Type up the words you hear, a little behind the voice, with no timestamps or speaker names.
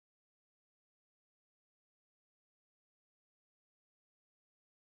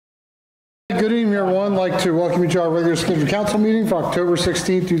Good evening, everyone. I'd like to welcome you to our regular scheduled council meeting for October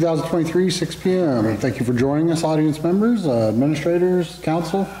 16th, 2023, 6 p.m. Thank you for joining us, audience members, administrators,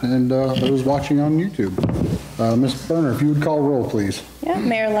 council, and those watching on YouTube. Ms. Berner, if you would call roll, please. Yeah,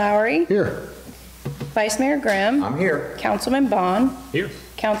 Mayor Lowry. Here. Vice Mayor Grimm. I'm here. Councilman Bond. Here.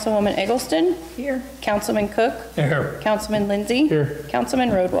 Councilwoman Eggleston. Here. Councilman Cook. Here. Councilman Lindsay. Here. Councilman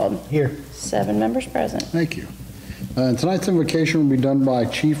Rodwald. Here. 7 members present. Thank you. Tonight's invocation will be done by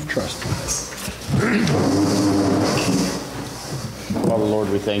Chief Trustee. Father, Lord,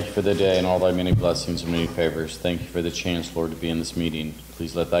 we thank you for the day and all thy many blessings and many favors. Thank you for the chance, Lord, to be in this meeting.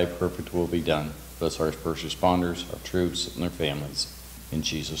 Please let thy perfect will be done. Bless our first responders, our troops, and their families. In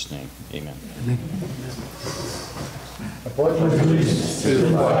Jesus' name, amen. I pledge allegiance to the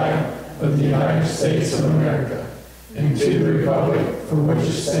flag of the United States of America and to the republic for which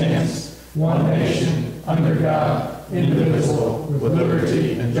it stands, one nation, under God, indivisible, with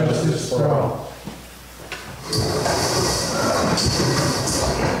liberty and justice for all.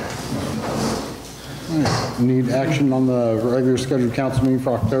 All right. Need action on the regular scheduled council meeting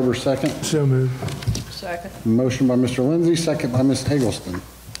for October 2nd. So moved. Second. Motion by Mr. Lindsay, second by Ms. Eggleston.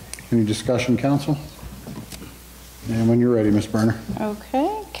 Any discussion, council? And when you're ready, Ms. Berner.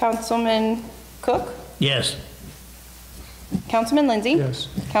 Okay. Councilman Cook. Yes. Councilman Lindsay. Yes.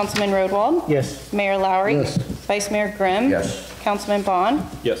 Councilman Rodwald. Yes. Mayor Lowry. Yes. Vice Mayor Grimm. Yes. Councilman Bond.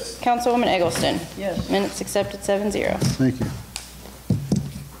 Yes. Councilwoman Eggleston. Yes. Minutes accepted 7-0. Thank you.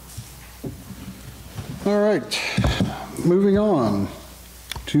 All right, moving on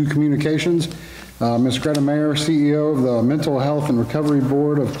to communications. Ms. Greta Mayer, CEO of the Mental Health and Recovery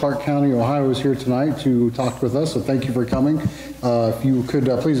Board of Clark County, Ohio, is here tonight to talk with us, so thank you for coming. If you could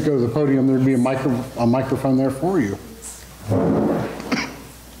please go to the podium, there'd be a microphone there for you.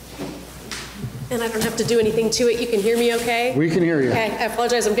 And I don't have to do anything to it. You can hear me okay? We can hear you. Okay, I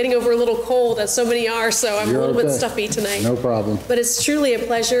apologize. I'm getting over a little cold, as so many are, so I'm You're a little bit okay. stuffy tonight. No problem. But it's truly a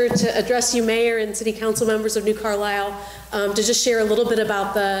pleasure to address you, Mayor and City Council members of New Carlisle, to just share a little bit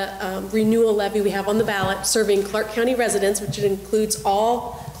about the renewal levy we have on the ballot serving Clark County residents, which includes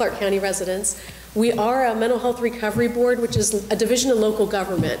all Clark County residents. We are a mental health recovery board, which is a division of local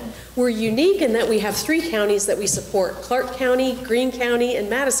government. We're unique in that we have 3 counties that we support: Clark County, Greene County, and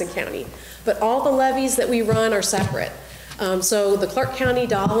Madison County. But all the levies that we run are separate. So the Clark County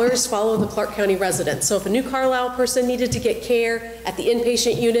dollars follow the Clark County residents. So if a New Carlisle person needed to get care at the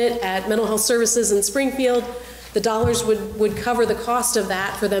inpatient unit at Mental Health Services in Springfield, the dollars would cover the cost of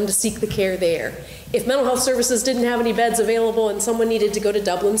that for them to seek the care there. If Mental Health Services didn't have any beds available and someone needed to go to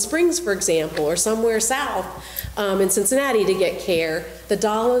Dublin Springs, for example, or somewhere south in Cincinnati to get care, the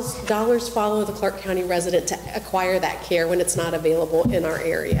dollars follow the Clark County resident to acquire that care when it's not available in our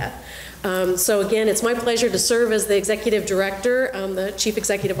area. So again, it's my pleasure to serve as the executive director, the chief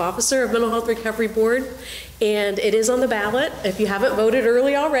executive officer of Mental Health Recovery Board, and it is on the ballot. If you haven't voted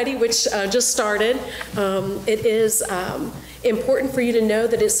early already, which just started, it is important for you to know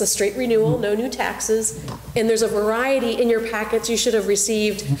that it's a straight renewal, no new taxes, and there's a variety in your packets. You should have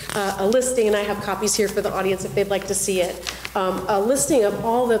received a listing, and I have copies here for the audience if they'd like to see it, a listing of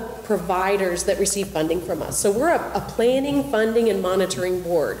all the providers that receive funding from us. So we're a planning, funding, and monitoring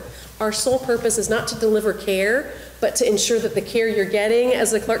board. Our sole purpose is not to deliver care, but to ensure that the care you're getting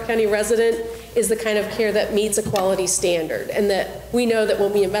as a Clark County resident is the kind of care that meets a quality standard, and that we know that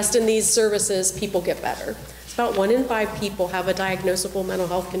when we invest in these services, people get better. It's about 1 in 5 people have a diagnosable mental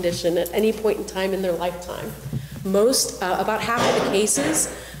health condition at any point in time in their lifetime. About half of the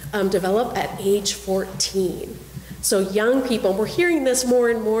cases develop at age 14. So young people, we're hearing this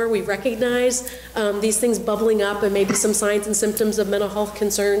more and more, we recognize these things bubbling up and maybe some signs and symptoms of mental health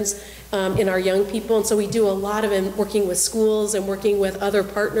concerns in our young people. And so we do a lot of working with schools and working with other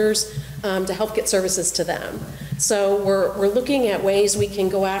partners to help get services to them. So we're looking at ways we can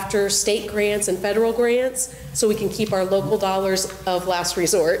go after state grants and federal grants so we can keep our local dollars of last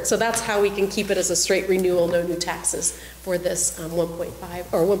resort. So that's how we can keep it as a straight renewal, no new taxes for this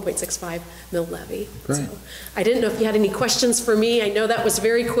 1.5 or 1.65 mil levy. Great. So I didn't know if you had any questions for me. I know that was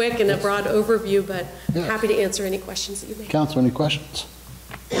very quick and a broad overview, but Yeah. happy to answer any questions that you may have. Council, any questions?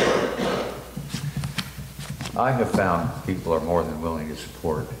 I have found people are more than willing to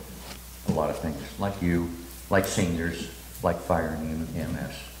support a lot of things, like you, like seniors, like fire and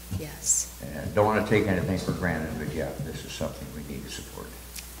EMS. Yes. And don't want to take anything for granted, but yeah, this is something we need to support.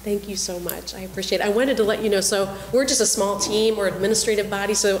 Thank you so much. I appreciate it. I wanted to let you know, so we're just a small team, we're an administrative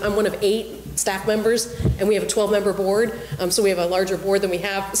body, so I'm one of 8 staff members, and we have a 12-member board, so we have a larger board than we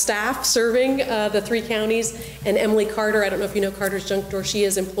have staff serving the 3 counties. And Emily Carter, I don't know if you know Carter's Junk Drawer, she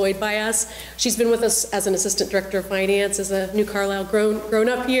is employed by us. She's been with us as an assistant director of finance, as a New Carlisle grown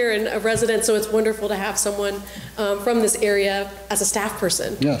up here and a resident, so it's wonderful to have someone from this area as a staff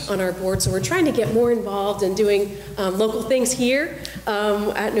person on our board. So we're trying to get more involved in doing local things here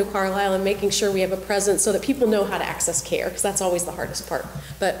at New Carlisle and making sure we have a presence so that people know how to access care, because that's always the hardest part.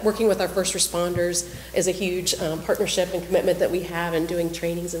 But working with our first responders is a huge partnership and commitment that we have, and doing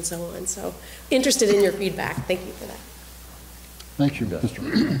trainings and so on. So interested in your feedback. Thank you for that. Thank you,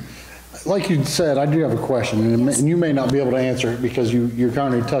 Mr. Like you said, I do have a question, and you may not be able to answer it because you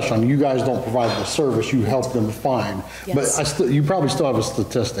kind of touched on, you guys don't provide the service, you help them find. Yes. But you probably still have a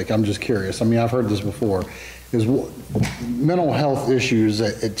statistic. I'm just curious. I mean, I've heard this before. Is mental health issues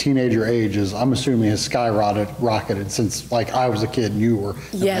at teenager ages, I'm assuming, has skyrocketed since, like, I was a kid and you were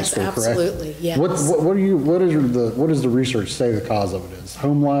in high school, correct? Absolutely, yes. What does the research say the cause of it is?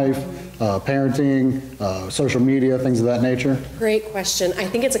 Home life, parenting, social media, things of that nature? Great question. I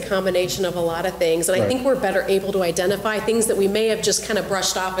think it's a combination of a lot of things, and I think we're better able to identify things that we may have just kind of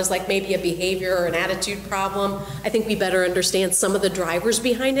brushed off as like maybe a behavior or an attitude problem. I think we better understand some of the drivers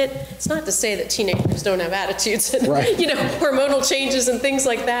behind it. It's not to say that teenagers don't have attitudes and hormonal changes and things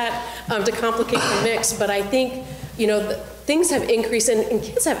like that to complicate the mix, but I think things have increased, and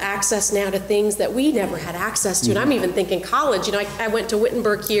kids have access now to things that we never had access to. And I'm even thinking college. I went to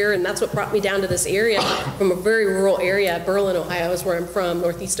Wittenberg here, and that's what brought me down to this area from a very rural area. Berlin, Ohio is where I'm from,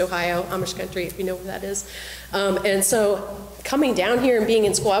 Northeast Ohio, Amish country, if you know where that is. And so coming down here and being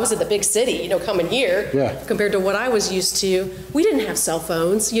in school, I was at the big city, coming here, compared to what I was used to. We didn't have cell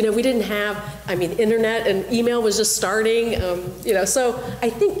phones, we didn't have, internet and email was just starting, so I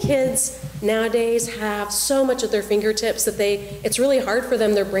think kids nowadays have so much at their fingertips that it's really hard for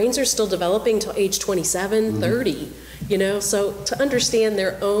them. Their brains are still developing till age 27, 30, so to understand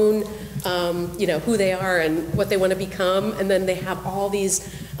their own, who they are and what they want to become, and then they have all these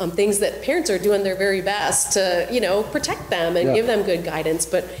things that parents are doing their very best to, protect them and give them good guidance,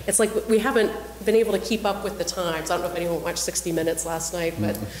 but it's like we haven't been able to keep up with the times. I don't know if anyone watched 60 Minutes last night,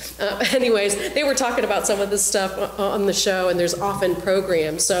 but anyways, they were talking about some of this stuff on the show, and there's often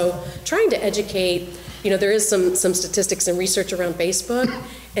programs. So trying to educate, there is some statistics and research around Facebook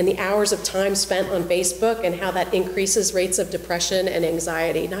and the hours of time spent on Facebook and how that increases rates of depression and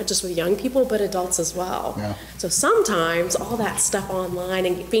anxiety, not just with young people, but adults as well. Yeah. So sometimes all that stuff online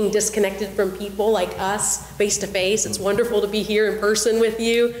and being disconnected from people like us face to face, it's wonderful to be here in person with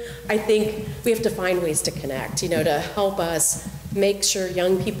you. I think we have to find ways to connect, to help us make sure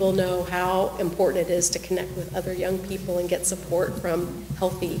young people know how important it is to connect with other young people and get support from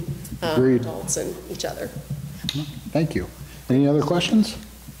healthy adults and each other. Thank you. Any other questions?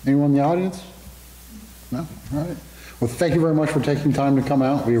 Anyone in the audience? No? All right. Well, thank you very much for taking time to come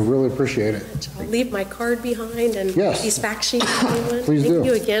out. We really appreciate it. I'll leave my card behind and these fact sheets. Please do. Thank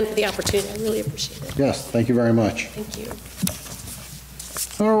you again for the opportunity. I really appreciate it. Yes, thank you very much. Thank you.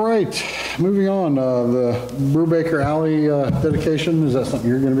 All right, moving on. The Brubaker Alley dedication, is that something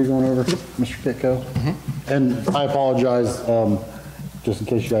you're going to be going over, Mr. Kitco? Mm-hmm. And I apologize, just in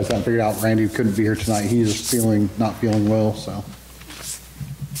case you guys haven't figured out, Randy couldn't be here tonight. He's not feeling well, so.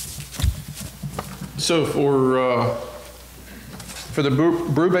 So for the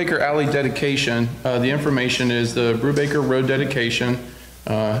Brubaker Alley dedication, the information is the Brubaker Road dedication,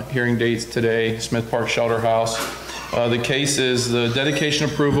 hearing dates today, Smith Park Shelter House. The case is the dedication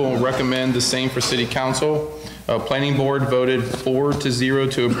approval will recommend the same for City Council. Planning Board voted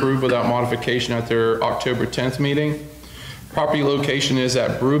 4-0 to approve without modification at their October 10th meeting. Property location is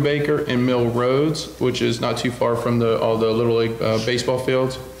at Brubaker and Mill Roads, which is not too far from all the Little League baseball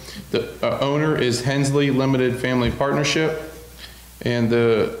fields. The owner is Hensley Limited Family Partnership, and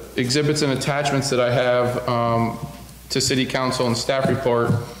the exhibits and attachments that I have to City Council and staff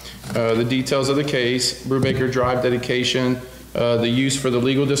report, the details of the case, Brubaker Drive dedication, the use for the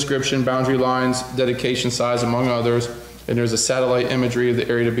legal description, boundary lines, dedication size, among others, and there's a satellite imagery of the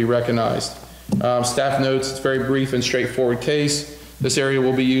area to be recognized. Staff notes it's a very brief and straightforward case. This area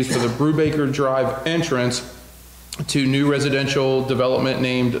will be used for the Brubaker Drive entrance to new residential development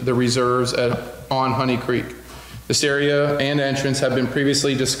named The Reserves on Honey Creek. This area and entrance have been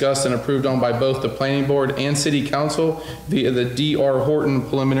previously discussed and approved on by both the Planning Board and City Council via the D.R. Horton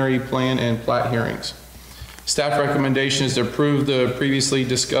preliminary plan and plat hearings. Staff recommendation is to approve the previously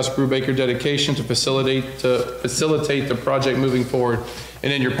discussed Brubaker dedication to facilitate the project moving forward.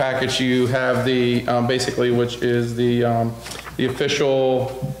 And in your package, you have the basically, which is the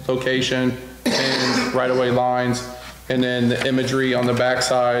official location and right-of-way lines, and then the imagery on the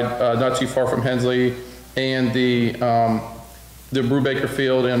backside, not too far from Hensley, and the Brubaker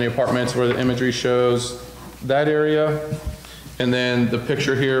Field and the apartments where the imagery shows that area. And then the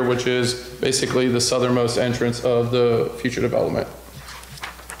picture here, which is basically the southernmost entrance of the future development.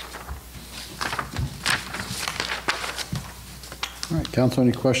 All right, council,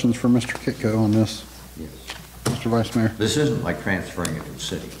 any questions for Mr. Kitco on this? Yes. Mr. Vice Mayor? This isn't like transferring it to the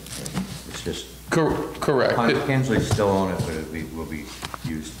city. It's just, Correct. Kinsley's still on it, but will be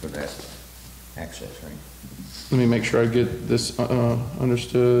used for that access, right? Let me make sure I get this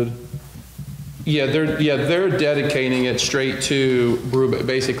understood. Yeah, they're dedicating it straight to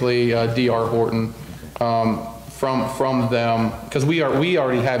basically DR Horton from them, because we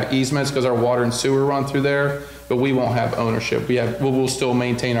already have easements because our water and sewer run through there, but we won't have ownership. We'll still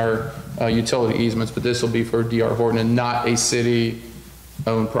maintain our utility easements, but this will be for DR Horton and not a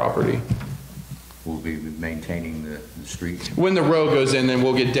city-owned property. We'll be maintaining the street. When the road goes in, then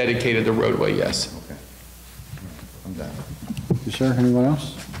we'll get dedicated the roadway, yes. Okay. I'm done. You, sir? Anyone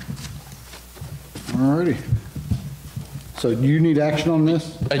else? All righty. So you need action on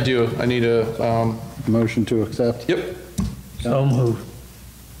this? I do. I need a, Motion to accept? yep. So moved.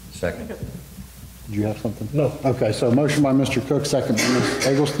 Second. Did you have something? No. Okay, so motion by Mr. Cook, second by Ms.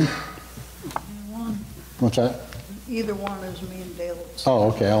 Eggleston. What's that? Either one is me and Dale.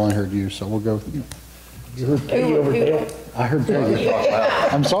 Oh, okay, I only heard you, so we'll go. You heard Peggy over there? I heard Peggy.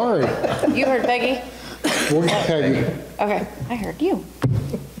 I'm sorry. You heard Peggy? We'll get Peggy. Okay, I heard you.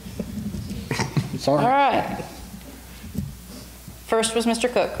 All Sorry. right. First was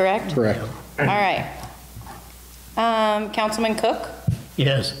Mr. Cook, correct? Correct. All right. Councilman Cook,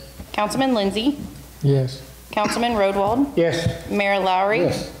 Yes. Councilman Lindsay, Yes. Councilman Rodwald, Yes. Mayor Lowry,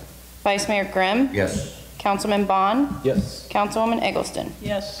 Yes. Vice Mayor Grimm, Yes. Councilman Bond, Yes. Councilwoman Eggleston.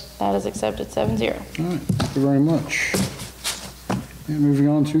 Yes. That is accepted 7-0. All right, thank you very much. And moving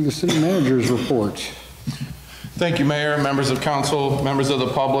on to the city manager's report. Thank you, Mayor, members of council, members of the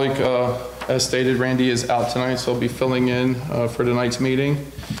public. As stated, Randy is out tonight, so I'll be filling in for tonight's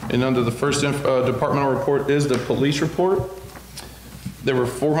meeting. And under the first departmental report is the police report. There were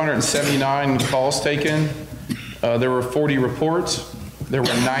 479 calls taken. There were 40 reports. There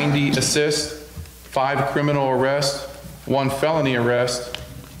were 90 assists, 5 criminal arrests, 1 felony arrest,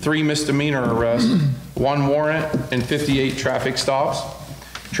 3 misdemeanor arrests, 1 warrant, and 58 traffic stops.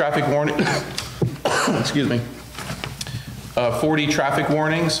 Traffic warning, excuse me, 40 traffic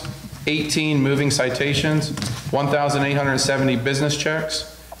warnings, 18 moving citations, 1,870 business checks,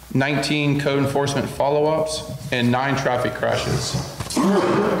 19 code enforcement follow-ups, and 9 traffic crashes.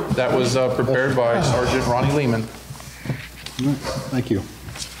 That was prepared by Sergeant Ronnie Lehman. All right, thank you.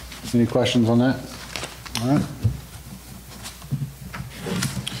 Any questions on that? All right.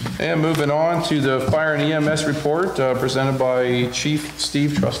 And moving on to the fire and EMS report presented by Chief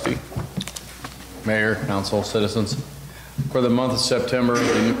Steve Trusty. Mayor, council, citizens. For the month of September,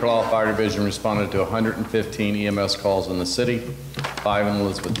 the New Carlisle Fire Division responded to 115 EMS calls in the city, 5 in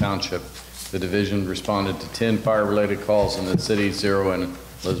Elizabeth Township. The division responded to 10 fire-related calls in the city, 0 in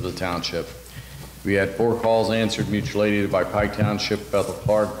Elizabeth Township. We had 4 calls answered mutual aided by Pike Township, Bethel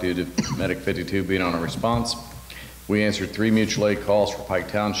Park, due to Medic 52 being on a response. We answered 3 mutual aid calls for Pike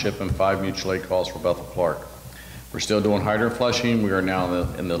Township and 5 mutual aid calls for Bethel Park. We're still doing hydrant flushing. We are now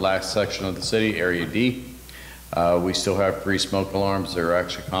in the last section of the city, Area D. We still have 3 smoke alarms. They're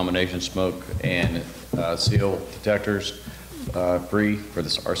actually combination smoke and seal detectors free for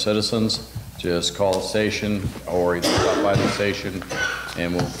our citizens. Just call the station or either stop by the station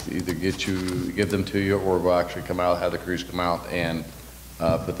and we'll either give them to you, or we'll actually come out, have the crews come out and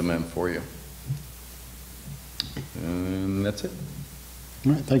put them in for you. And that's it.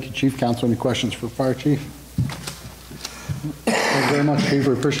 All right, thank you, Chief. Council, any questions for Fire Chief? Thank you very much, Chief.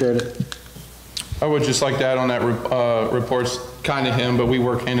 We appreciate it. I would just like to add on that report's kind of him, but we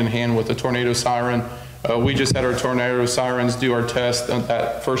work hand in hand with the tornado siren. We just had our tornado sirens do our test on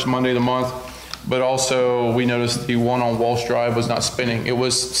that first Monday of the month, but also we noticed the one on Walsh Drive was not spinning. It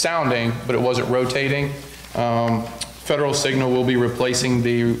was sounding, but it wasn't rotating. Federal Signal will be replacing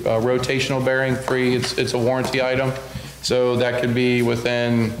the rotational bearing free. It's a warranty item, so that could be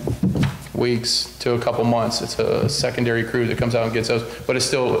within weeks to a couple months. It's a secondary crew that comes out and gets those, but it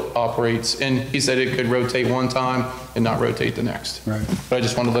still operates. And he said it could rotate one time and not rotate the next. Right. But I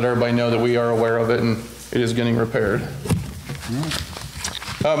just wanted to let everybody know that we are aware of it and it is getting repaired.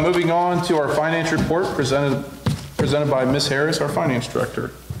 Moving on to our finance report presented by Ms. Harris, our finance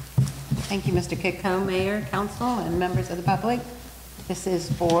director. Thank you, Mr. Kitco, Mayor, Council, and members of the public. This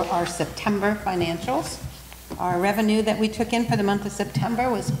is for our September financials. Our revenue that we took in for the month of September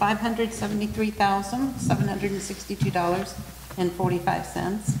was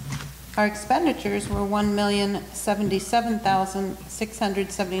 $573,762.45. Our expenditures were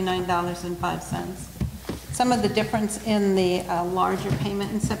 $1,077,679.05. Some of the difference in the larger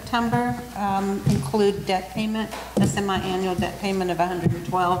payment in September include debt payment, a semi-annual debt payment of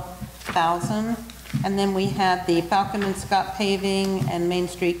 $112,000. And then we have the Falcon and Scott paving and Main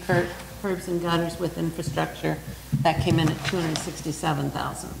Street curbs and gutters with infrastructure that came in at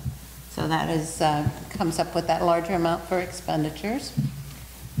 $267,000. So that is, comes up with that larger amount for expenditures.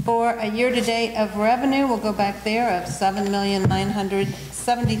 For a year-to-date of revenue, we'll go back there, of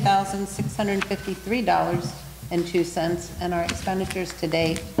 $7,970,653.02, and our expenditures to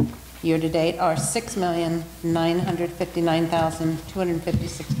date, year-to-date, are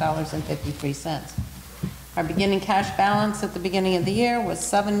 $6,959,256.53. Our beginning cash balance at the beginning of the year was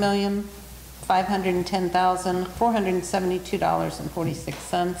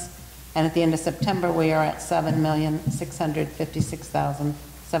 $7,510,472.46, and at the end of September, we are at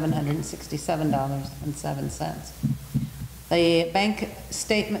 $7,656,767.07. The bank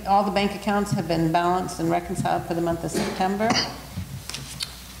statement, all the bank accounts have been balanced and reconciled for the month of September.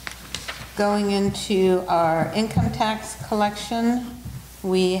 Going into our income tax collection,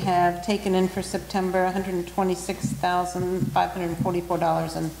 we have taken in for September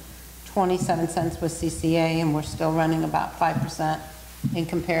 $126,544.27 with CCA, and we're still running about 5% in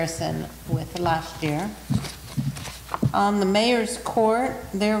comparison with last year. On the mayor's court,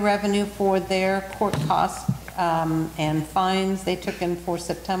 their revenue for their court costs and fines, they took in for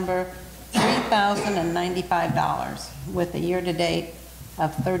September $3,095 with a year-to-date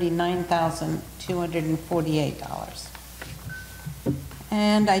of $39,248.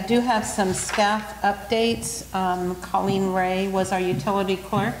 And I do have some staff updates. Colleen Ray was our utility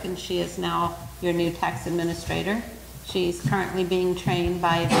clerk, and she is now your new tax administrator. She's currently being trained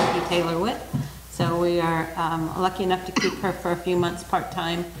by Vicki Taylor-Witt. So we are lucky enough to keep her for a few months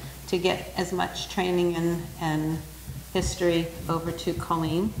part-time to get as much training and history over to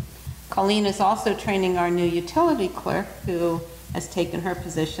Colleen. Colleen is also training our new utility clerk, who has taken her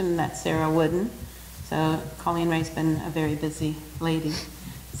position, and that's Sarah Wooden. So Colleen Ray's been a very busy lady.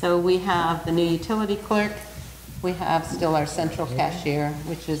 So we have the new utility clerk. We have still our central cashier,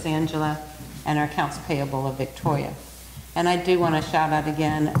 which is Angela, and our accounts payable of Victoria. And I do want to shout out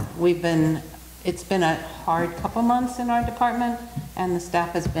again, it's been a hard couple months in our department, and the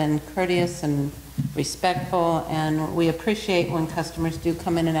staff has been courteous and respectful, and we appreciate when customers do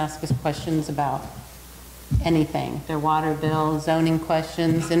come in and ask us questions about anything, their water bill, zoning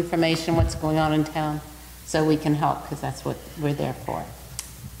questions, information, what's going on in town, so we can help, because that's what we're there for.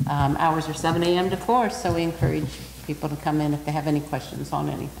 Hours are 7 a.m. to 4, so we encourage people to come in if they have any questions on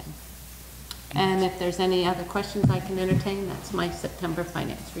anything. And if there's any other questions I can entertain, that's my September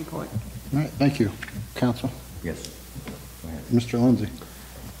finance report. All right, thank you. Council? Yes. Go ahead. Mr. Lindsay?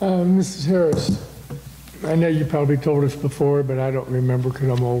 Mrs. Harris, I know you probably told us before, but I don't remember because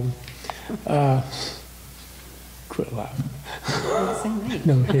I'm old. Quit laughing. Same age.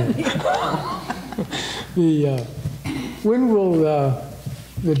 No, yeah. When will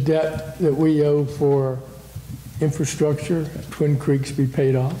the debt that we owe for infrastructure at Twin Creeks be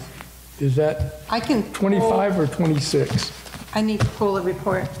paid off? Is that I can 25 or 26? I need to pull a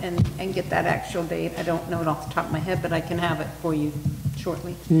report and get that actual date. I don't know it off the top of my head, but I can have it for you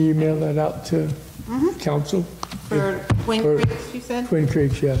shortly. Can you email that out to council? For Twin Creeks, you said? Twin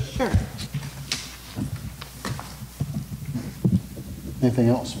Creeks, yes. Sure. Anything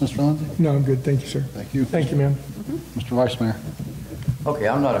else, Mr. Lindsay? No, I'm good. Thank you, sir. Thank you. Thank you, ma'am. Mr. Vice Mayor? Okay,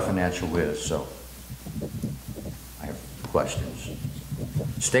 I'm not a financial whiz, so I have questions.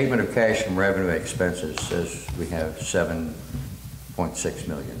 Statement of cash and revenue expenses says we have $7.6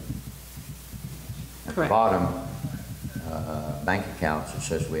 million. At the Correct. bottom, bank accounts, it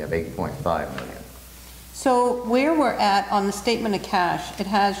says we have $8.5 million. So where we're at on the statement of cash, it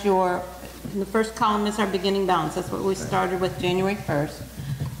has your, in the first column is our beginning balance. That's what we started with January 1st.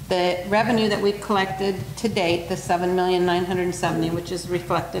 The revenue that we've collected to date, the $7,970,000, which is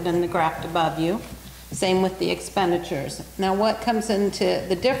reflected in the graph above you. Same with the expenditures. Now what comes into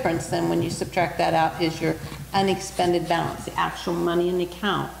the difference then when you subtract that out is your unexpended balance, the actual money in the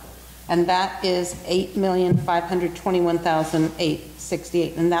account. And that is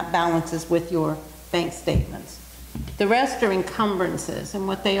 $8,521,868, and that balances with your bank statements. The rest are encumbrances, and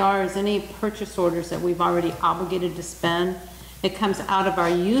what they are is any purchase orders that we've already obligated to spend. It comes out of our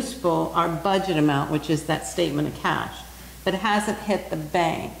useful, our budget amount, which is that statement of cash, but it hasn't hit the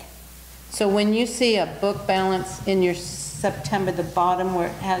bank. So when you see a book balance in your September, the bottom where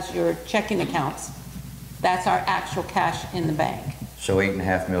it has your checking accounts, that's our actual cash in the bank. So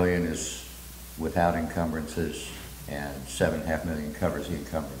 $8.5 million is without encumbrances, and $7.5 million covers the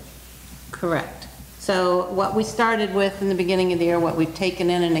encumbrance. Correct. So what we started with in the beginning of the year, what we've taken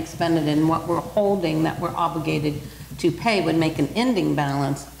in and expended, and what we're holding that we're obligated to pay would make an ending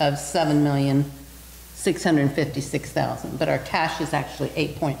balance of $7,656,000, but our cash is actually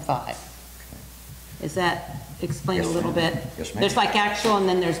 8.5. Is that explained a Yes, little ma'am. bit? Yes, ma'am. There's like actual and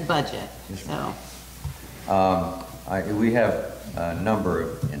then there's budget, Yes, so. We have a number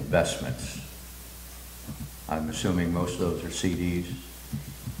of investments. I'm assuming most of those are CDs.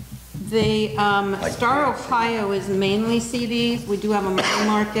 The Like Star PNC. Ohio is mainly CDs. We do have a money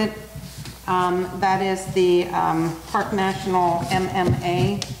market. That is the Park National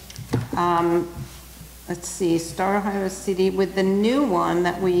MMA. Let's see, Star Ohio is CD. With the new one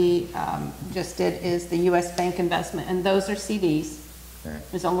that we just did is the US Bank investment, and those are CDs. Okay.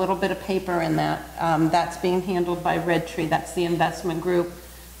 There's a little bit of paper in that. That's being handled by Red Tree. That's the investment group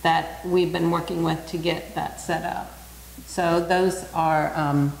that we've been working with to get that set up. So those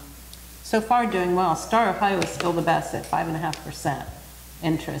are so far doing well. Star Ohio is still the best at 5.5%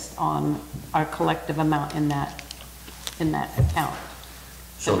 interest on our collective amount in that account.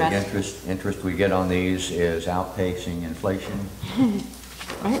 So the rest- interest we get on these is outpacing inflation?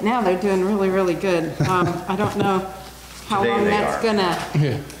 Right now, they're doing really, really good. I don't know how Today long they that's are.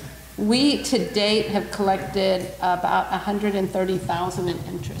 gonna. We, to date, have collected about $130,000 in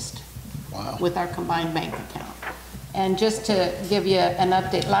interest. Wow. With our combined bank account. And just to give you an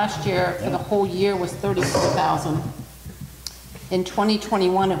update, last year, for the whole year, was $34,000. In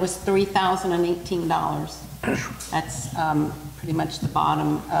 2021, it was $3,018. That's pretty much the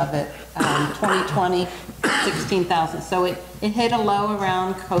bottom of it. 2020, $16,000. So it hit a low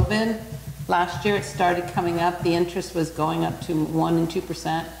around COVID. Last year, it started coming up. The interest was going up to 1% and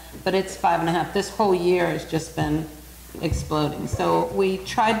 2%, but it's 5.5%. This whole year has just been exploding. So we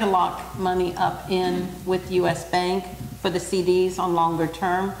tried to lock money up in with US Bank for the CDs on longer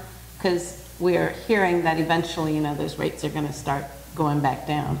term, because we're hearing that eventually, those rates are going to start going back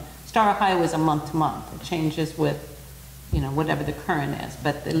down. Star Ohio is a month to month. It changes with, whatever the current is,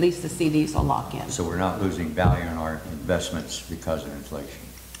 but at least the CDs will lock in. So we're not losing value in our investments because of inflation?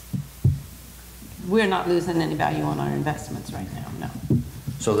 We're not losing any value on our investments right now, no.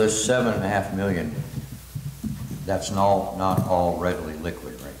 So this $7.5 million, that's not all readily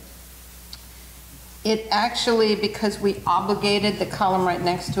liquid, right? It actually, because we obligated the column right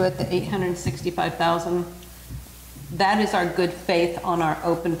next to it, the $865,000, that is our good faith on our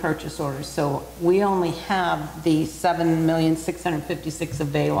open purchase orders. So we only have the $7,656,000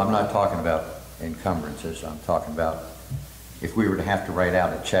 available. Well, I'm not talking about encumbrances. I'm talking about if we were to have to write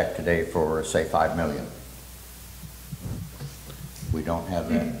out a check today for, say, $5 million. We don't have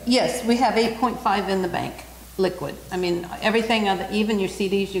that. Yes, we have 8.5 in the bank, liquid. I mean, everything, even your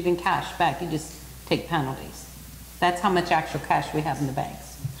CDs, you can cash back. You just take penalties. That's how much actual cash we have in the banks.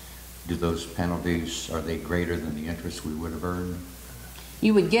 Do those penalties, are they greater than the interest we would have earned?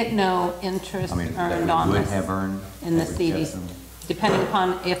 You would get no interest I mean, that earned we on would this. have earned? In the had we kept CDs, them? depending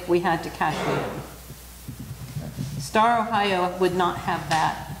upon if we had to cash it in. Star Ohio would not have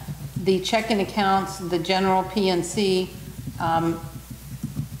that. The checking accounts, the general PNC,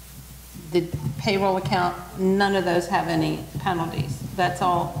 the payroll account, none of those have any penalties. That's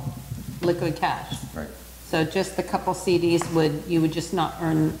all liquid cash. Right. So just the couple CDs you would just not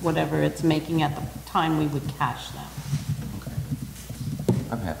earn whatever it's making at the time we would cash them. Okay.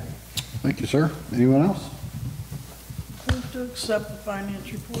 I'm happy. Thank you, sir. Anyone else? Move to accept the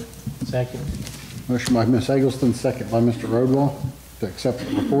finance report. Second. Motion by Ms. Eggleston, second by Mr. Rodwell to accept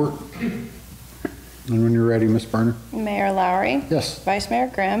the report. And when you're ready, Ms. Berner. Mayor Lowry. Yes. Vice Mayor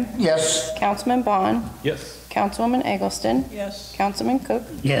Grimm. Yes. Councilman Bond. Yes. Councilwoman Eggleston. Yes. Councilman Cook.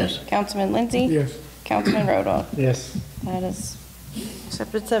 Yes. Councilman Lindsay. Yes. Councilman Rodwell. Yes. That is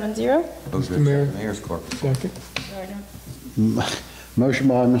accepted 7-0. Move to Mr. Mayor. accept the mayor's corporate. Second. Second. Motion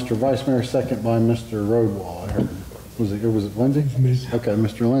by Mr. Vice Mayor, second by Mr. Rodwell. I heard. Was it Lindsay? Me. Okay,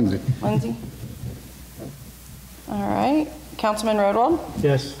 Mr. Lindsay. Lindsay. All right. Councilman Rodwell.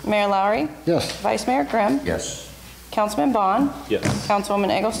 Yes. Mayor Lowry. Yes. Vice Mayor Grimm. Yes. Councilman Bond. Yes. Councilwoman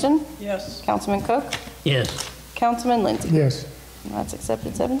Eggleston. Yes. Councilman Cook. Yes. Councilman Lindsay. Yes. And that's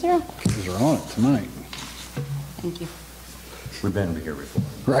accepted 7-0. Kids are on it tonight. Thank you. We've been here before.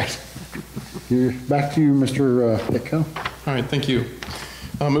 Right. Back to you, Mr. Ditko. All right, thank you.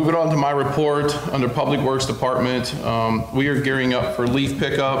 Moving on to my report under Public Works Department. We are gearing up for leaf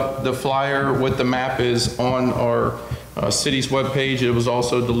pickup. The flyer with the map is on our city's webpage. It was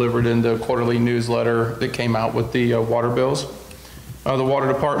also delivered in the quarterly newsletter that came out with the water bills. The Water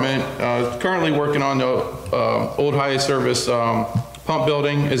Department is currently working on the Old High Service pump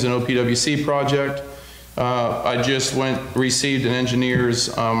building is an OPWC project. I just received an engineer's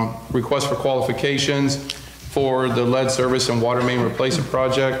request for qualifications for the lead service and water main replacement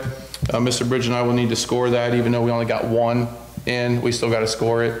project. Mr. Bridge and I will need to score that, even though we only got one in, we still got to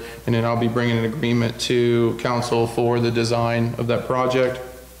score it. And then I'll be bringing an agreement to council for the design of that project.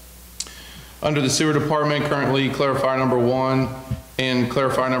 Under the sewer department, currently clarifier number 1 and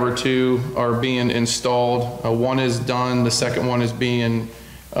clarifier number 2 are being installed. One is done, the second one is being,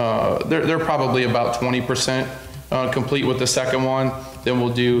 they're probably about 20% complete with the second one. Then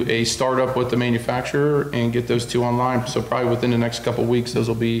we'll do a startup with the manufacturer and get those 2 online. So probably within the next couple of weeks, those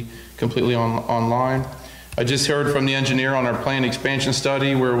will be completely online. I just heard from the engineer on our planned expansion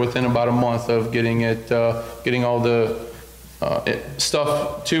study. We're within about a month of getting it, getting all the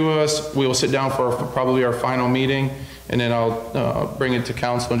stuff to us. We will sit down for probably our final meeting, and then I'll bring it to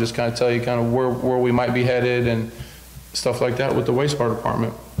council and just kind of tell you kind of where we might be headed and stuff like that with the wastewater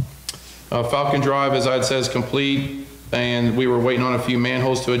department. Falcon Drive, as I had said, is complete, and we were waiting on a few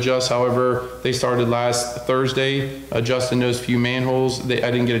manholes to adjust. However, they started last Thursday adjusting those few manholes. I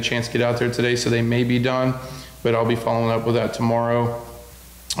didn't get a chance to get out there today, so they may be done, but I'll be following up with that tomorrow.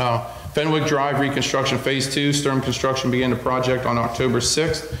 Fenwick Drive reconstruction phase 2, Sturm Construction began the project on October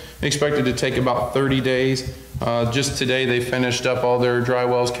 6th. Expected to take about 30 days. Just today they finished up all their dry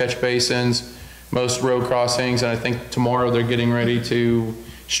wells, catch basins, most road crossings, and I think tomorrow they're getting ready to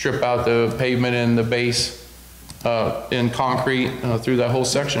strip out the pavement and the base in concrete through that whole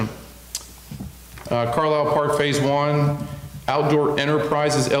section. Carlisle Park Phase 1, Outdoor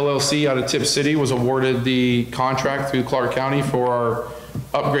Enterprises LLC out of Tip City was awarded the contract through Clark County for our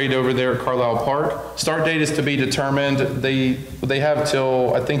upgrade over there at Carlisle Park. Start date is to be determined. They have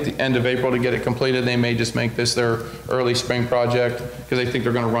till, I think, the end of April to get it completed. They may just make this their early spring project because they think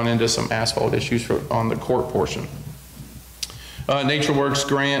they're going to run into some asphalt issues on the court portion. NatureWorks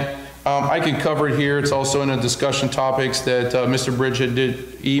grant. I can cover it here. It's also in the discussion topics that Mr. Bridget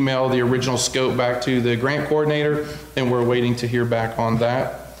did email the original scope back to the grant coordinator, and we're waiting to hear back on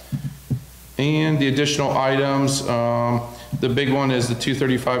that. And the additional items, the big one is the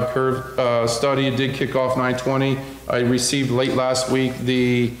 235 curve study. It did kick off 9/20. I received late last week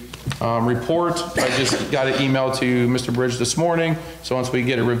the report. I just got an email to Mr. Bridge this morning, so once we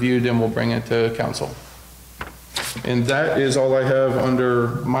get it reviewed, then we'll bring it to council. And that is all I have under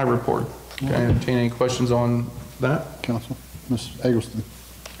my report. Can I entertain any questions on that? Council, Ms. Eggleston.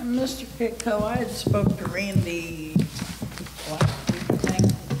 And Mr. Pitko, I had spoke to Randy last week, I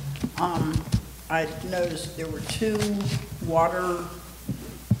think. I noticed there were 2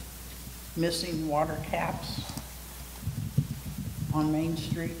 missing water taps on Main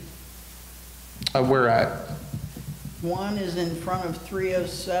Street. Where at? One is in front of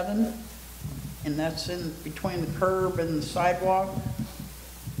 307, and that's in between the curb and the sidewalk.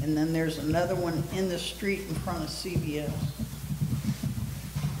 And then there's another one in the street in front of CVS.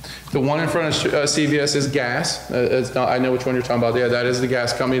 The one in front of CVS is gas. It's not, I know which one you're talking about. Yeah, that is the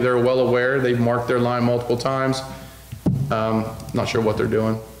gas company. They're well aware. They've marked their line multiple times. Not sure what they're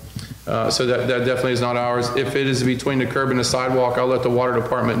doing. So that definitely is not ours. If it is between the curb and the sidewalk, I'll let the water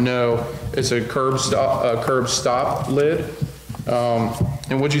department know. It's a curb stop lid.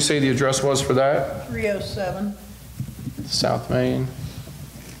 And what'd you say the address was for that? 307. South Main.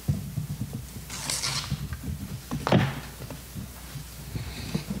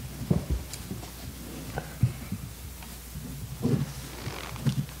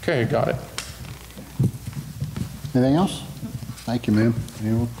 Okay, got it. Anything else? Thank you, ma'am.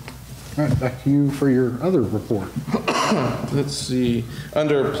 Anyone? All right, back to you for your other report. Let's see.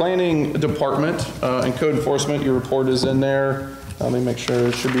 Under Planning Department and Code Enforcement, your report is in there. Let me make sure.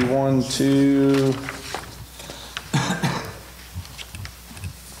 It should be 1, 2,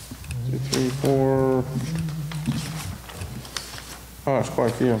 3, 4. Oh, it's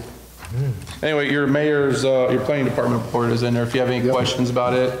quite a few. Anyway, your mayor's, your planning department report is in there. If you have any questions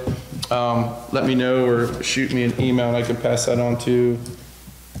about it, let me know or shoot me an email and I can pass that on to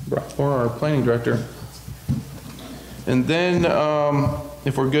our planning director. And then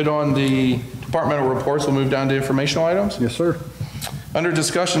if we're good on the departmental reports, we'll move down to informational items. Yes, sir. Under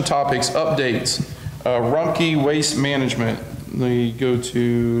discussion topics, updates, Rumpke Waste Management. Let me go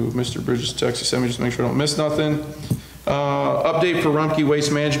to Mr. Bridges' text. He sent me just to make sure I don't miss nothing. Update for Rumpke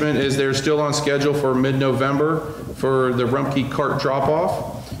Waste Management is they're still on schedule for mid-November for the Rumpke cart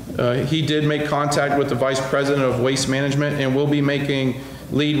drop-off. He did make contact with the Vice President of Waste Management and will be making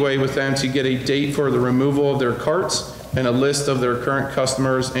leadway with them to get a date for the removal of their carts and a list of their current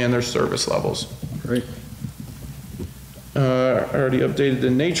customers and their service levels. Great. I already updated the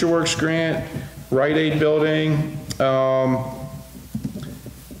NatureWorks grant, Rite Aid building.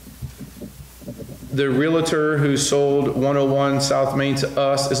 The realtor who sold 101 South Main to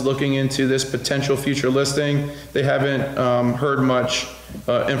us is looking into this potential future listing. They haven't heard much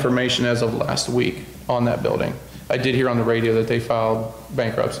information as of last week on that building. I did hear on the radio that they filed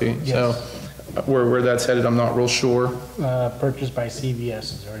bankruptcy. So where that's headed, I'm not real sure. Purchased by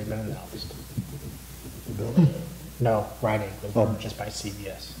CVS has already been announced. The building? No, Rite Aid, but purchased by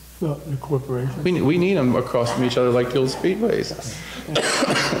CVS. Well, the corporation. We need them across from each other like the old speedways.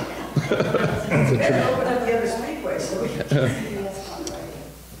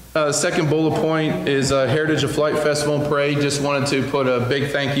 Second bullet point is Heritage of Flight Festival and Parade. Just wanted to put a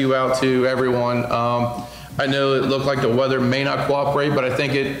big thank you out to everyone. I know it looked like the weather may not cooperate, but I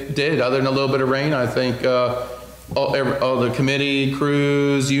think it did. Other than a little bit of rain, I think all the committee,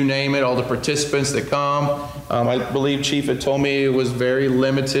 crews, you name it, all the participants that come. I believe Chief had told me it was very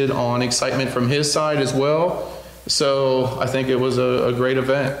limited on excitement from his side as well. So I think it was a great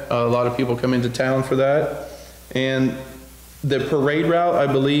event. A lot of people come into town for that. And the parade route, I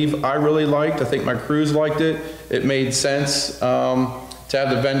believe I really liked. I think my crews liked it. It made sense to have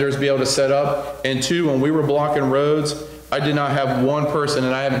the vendors be able to set up. And two, when we were blocking roads, I did not have one person,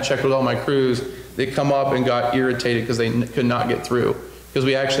 and I haven't checked with all my crews, that come up and got irritated because they could not get through. Because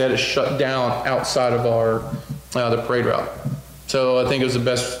we actually had to shut down outside of our the parade route. So I think it was the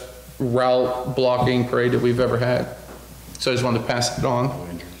best route blocking parade that we've ever had. So I just wanted to pass it on.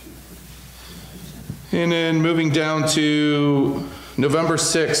 And then moving down to November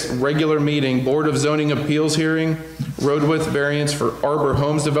 6th, regular meeting, Board of Zoning Appeals hearing, road width variance for Arbor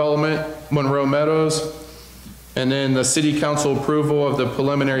Homes Development, Monroe Meadows, and then the City Council approval of the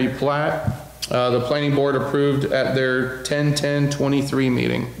preliminary plat. The Planning Board approved at their 10/10/23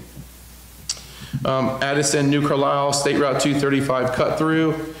 meeting. Addison, New Carlisle, State Route 235 cut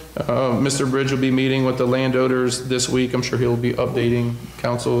through. Mr. Bridge will be meeting with the landowners this week. I'm sure he'll be updating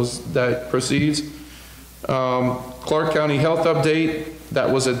council as that proceeds. Clark County Health update, that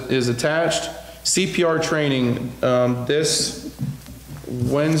is attached. CPR training, this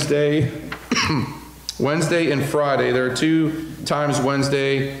Wednesday, Wednesday and Friday. There are 2 times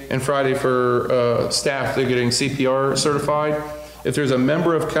Wednesday and Friday for staff that are getting CPR certified. If there's a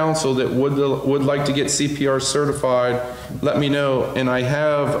member of council that would like to get CPR certified, let me know. And I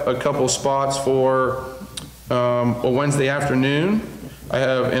have a couple spots for a Wednesday afternoon. I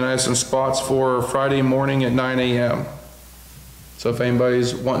have some spots for Friday morning at 9 a.m. So if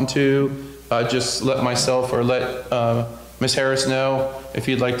anybody's wanting to, just let myself or let Ms. Harris know if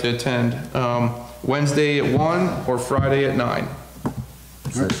you'd like to attend. Wednesday at 1 or Friday at 9.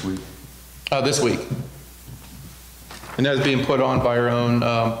 This week. This week. And that's being put on by our own,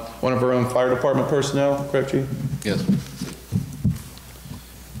 one of our own fire department personnel, correct, Chief? Yes.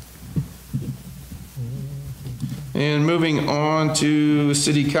 And moving on to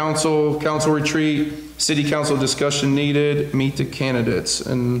City Council retreat, City Council discussion needed, meet the candidates.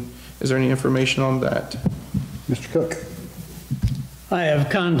 And is there any information on that? Mr. Cook. I have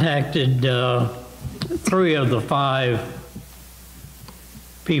contacted 3 of the 5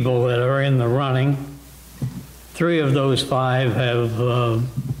 people that are in the running. 3 of those 5 have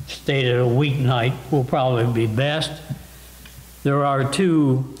stated a weeknight will probably be best. There are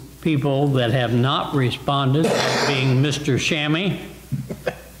 2 people that have not responded, being Mr. Shammy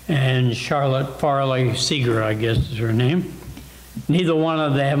and Charlotte Farley Seeger, I guess is her name. Neither one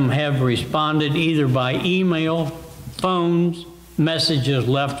of them have responded either by email, phones, messages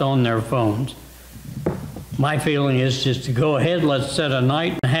left on their phones. My feeling is just to go ahead, let's set a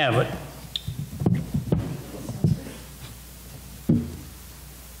night and have it.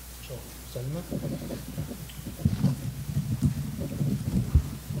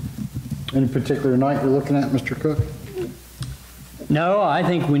 Any particular night you're looking at, Mr. Cook? No, I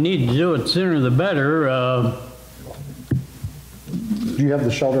think we need to do it sooner the better. Do you have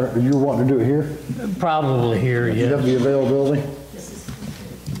the shelter, are you wanting to do it here? Probably here, Do you have yes. the availability?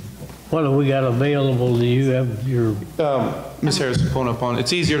 What have we got available? Do you have your, Ms. Harris is pulling up on,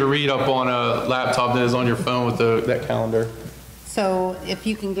 it's easier to read up on a laptop than it is on your phone with that calendar. So if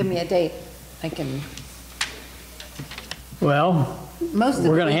you can give me a date, I can, well, most of the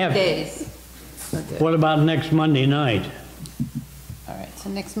We're gonna have- weekdays. what about next Monday night? All right, so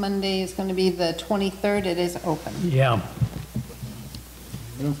next Monday is going to be the 23rd. It is open. Yeah.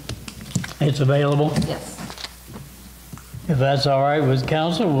 It's available? Yes. If that's all right with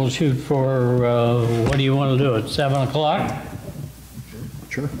council, we'll shoot for, what do you want to do, at 7 o'clock?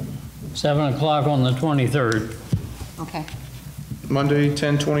 Sure. 7 o'clock on the 23rd. Okay. Monday,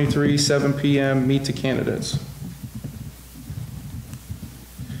 10/23, 7 p.m., meet the candidates.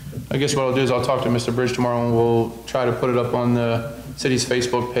 I guess what I'll do is I'll talk to Mr. Bridge tomorrow and we'll try to put it up on the city's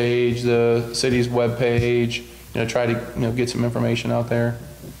Facebook page, the city's webpage, try to, get some information out there.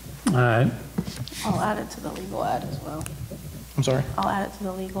 All right. I'll add it to the legal ad as well. I'm sorry? I'll add it to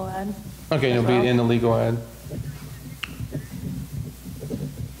the legal ad. Okay, it'll be in the legal ad.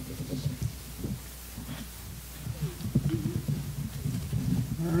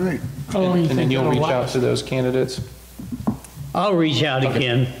 All right. How long do you And then think you'll it'll reach out last? to those candidates? I'll reach out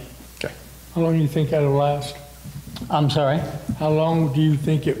again. Okay. How long do you think that'll last? I'm sorry? How long do you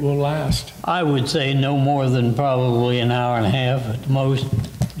think it will last? I would say no more than probably an hour and a half at the most.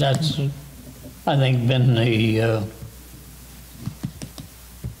 That's, I think, been the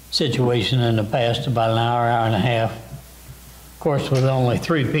situation in the past, about an hour, hour and a half. Of course, with only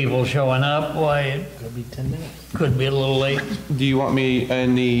 3 people showing up, why, it Could be 10 minutes. could be a little late. Do you want me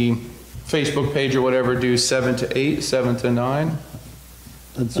in the Facebook page or whatever, do 7 to 8, 7 to 9?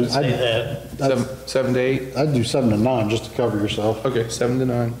 Let's say that. 7 to 8? I'd do 7 to 9 just to cover yourself. Okay, 7 to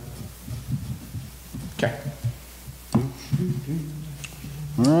 9. Okay,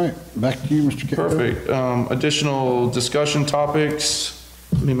 All right, back to you, Mr. Carroll. perfect. Additional discussion topics.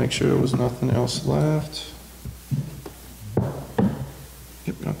 Let me make sure there was nothing else left.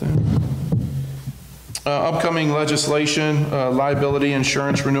 Yep, got that. Upcoming legislation, liability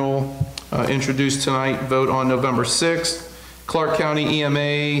insurance renewal, introduced tonight, vote on November 6th. Clark County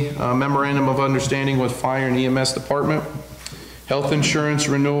EMA memorandum of understanding with Fire and EMS Department. Health insurance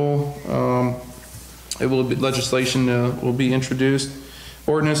renewal, legislation will be introduced.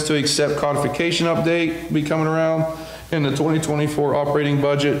 Ordinance to accept codification update will be coming around. And the 2024 operating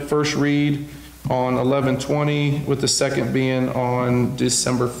budget, first read on 11/20, with the second being on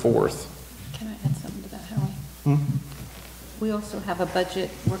December 4th. Can I add something to that, Howie? We also have a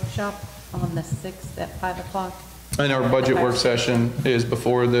budget workshop on the 6th at 5 o'clock. And our budget work session is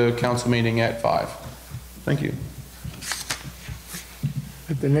before the council meeting at 5. Thank you.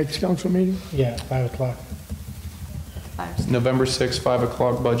 At the next council meeting? Yeah, 5 o'clock. 5. November 6th, 5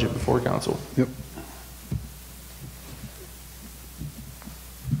 o'clock budget before council. Yep.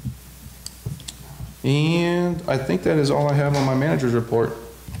 And I think that is all I have on my manager's report.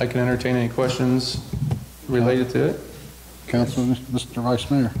 I can entertain any questions related to it. Councilman, Mr. Vice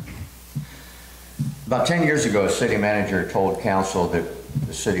Mayor. About 10 years ago, a city manager told council that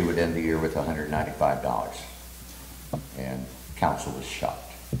the city would end the year with $195. And council was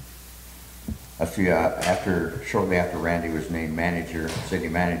shocked. Shortly after Randy was named city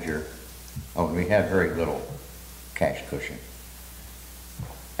manager, we had very little cash cushion.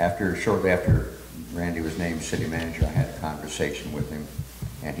 Shortly after Randy was named city manager, I had a conversation with him,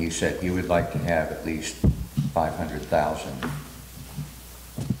 and he said he would like to have at least $500,000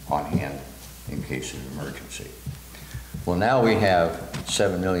 on hand in case of emergency. Well, now we have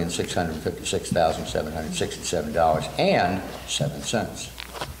 $7,656,767.07.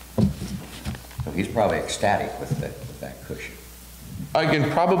 So he's probably ecstatic with that cushion. I can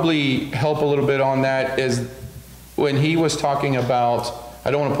probably help a little bit on that. Is when he was talking about,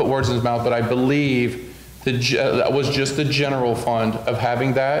 I don't want to put words in his mouth, but I believe that was just the general fund of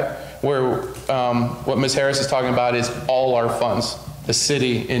having that, where what Ms. Harris is talking about is all our funds, the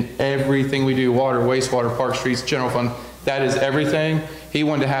city, and everything we do, water, wastewater, park, streets, general fund, that is everything. He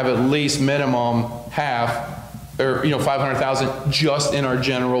wanted to have at least minimum half, or 500,000 just in our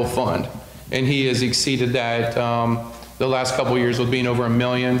general fund. And he has exceeded that the last couple of years with being over $1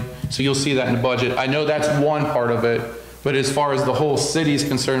 million. So you'll see that in the budget. I know that's one part of it, but as far as the whole city is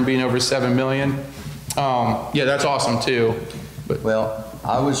concerned, being over $7 million, yeah, that's awesome too. But Well,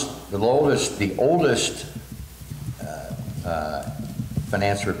 I was the oldest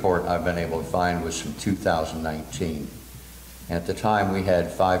finance report I've been able to find was from 2019. And at the time, we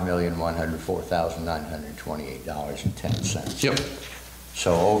had $5,104,928.10. yep.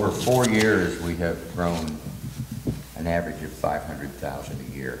 So over 4 years, we have grown an average of 500,000 a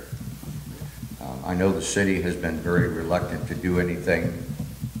year. I know the city has been very reluctant to do anything,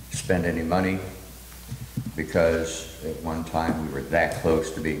 spend any money, because at one time we were that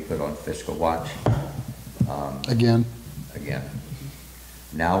close to being put on fiscal watch. Again.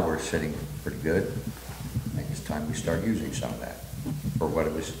 Now we're sitting pretty good. I think it's time we start using some of that for what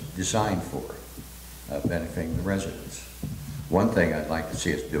it was designed for, benefiting the residents. One thing I'd like to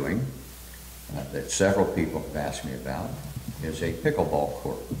see us doing, that several people have asked me about, is a pickleball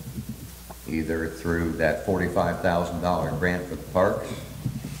court, either through that $45,000 grant for the parks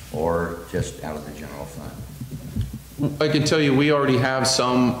or just out of the general fund. I can tell you, we already have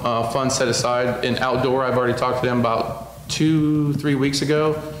some funds set aside in outdoor. I've already talked to them about 2-3 weeks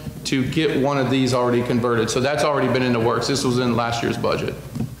ago to get one of these already converted. So that's already been in the works. This was in last year's budget,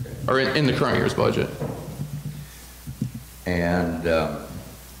 or in the current year's budget. And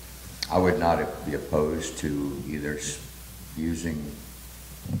I would not be opposed to either using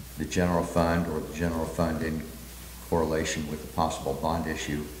the general fund or the general fund in correlation with a possible bond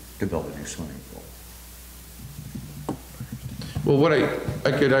issue to build a new swimming pool. Well, what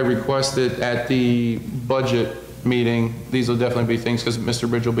I request that at the budget meeting, these will definitely be things, because Mr.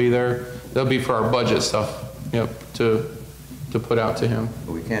 Bridge will be there. They'll be for our budget stuff, you know, to put out to him.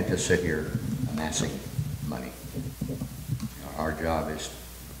 But we can't just sit here amassing money. Our job is,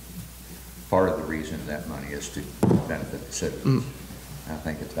 part of the reason that money is to benefit the citizens. I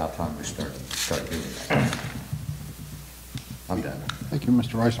think it's about time we start doing that. I'm done. Thank you,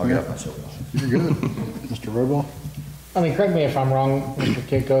 Mr. Rice. I'll get off my soapbox. You're good. Mr. Robo? I mean, correct me if I'm wrong, Mr.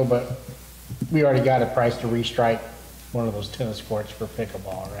 Kiko, but we already got a price to restripe one of those tennis courts for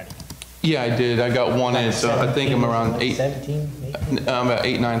pickleball already. Yeah, I did. I got one in, so I think I'm around 17, 18? about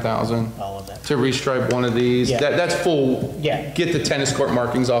 9,000 All of that. to restripe one of these. Yeah. That's full. Yeah. Get the tennis court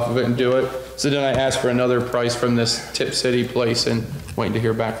markings off of it and do it. So then I asked for another price from this Tip City place and waiting to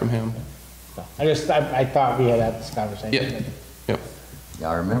hear back from him. So, I thought we had this conversation. Yeah. Yep. Yeah,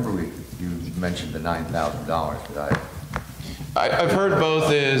 I remember you mentioned the $9,000, but I've heard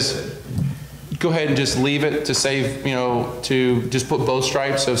both is go ahead and just leave it to save, you know, to just put both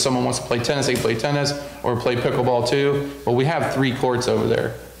stripes. So if someone wants to play tennis, they can play tennis or play pickleball too. Well, we have 3 courts over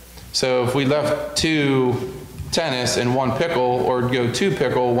there. So if we left 2 tennis and 1 pickle, or go 2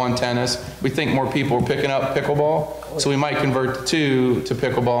 pickle, 1 tennis, we think more people are picking up pickleball. So we might convert the 2 to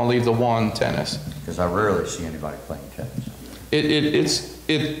pickleball and leave the 1 tennis. because I rarely see anybody playing tennis.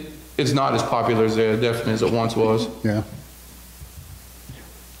 It's not as popular as it definitely as it once was. Yeah.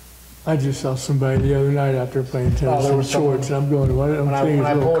 I just saw somebody the other night out there playing tennis there in was someone- shorts, and I'm going, what, When I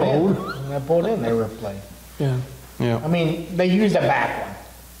I'm a little pulled in, cold. when I pulled in, they were playing. Yeah. Yeah. I mean, they used the back one.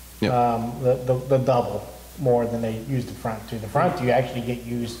 Yeah. The double more than they used the front two. The front two actually get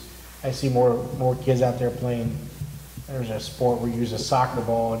used, I see more kids out there playing. There's a sport where you use a soccer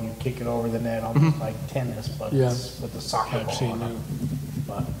ball and you kick it over the net, almost like tennis, but Yeah. it's with the soccer I've ball seen on it.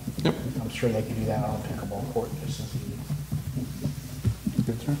 But I'm sure they could do that on a pickleball court just as easy.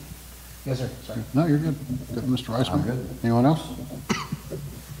 Good, sir. Yes, sir, sorry. No, you're good. Good, Mr. Reisman. I'm good. Anyone else?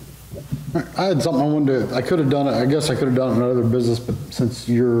 I had something I wanted to, I could have done it, I guess I could have done it in another business, but since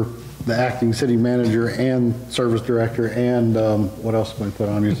you're the acting city manager and service director and, what else can we put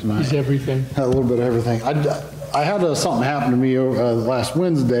on you tonight? He's everything. A little bit of everything. I had something happen to me last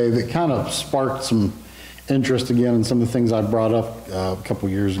Wednesday that kind of sparked some interest again in some of the things I brought up a couple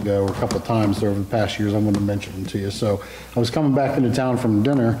years ago, or a couple of times over the past years. I wanted to mention them to you. So I was coming back into town from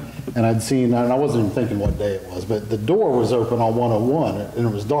dinner, and I'd seen, and I wasn't even thinking what day it was, but the door was open on 101, and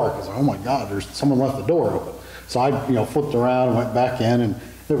it was dark. I was like, oh my God, there's someone left the door open. So I, flipped around and went back in, and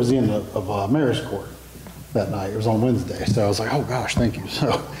it was the end of Mayor's Court that night. It was on Wednesday. So I was like, oh gosh, thank you.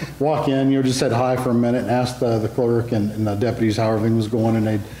 So walk in, just said hi for a minute and asked the clerk and the deputies how everything was going, and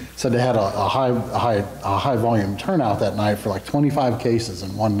they said they had a high volume turnout that night for like 25 cases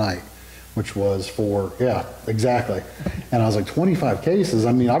in one night, which was for, yeah, exactly. And I was like, 25 cases?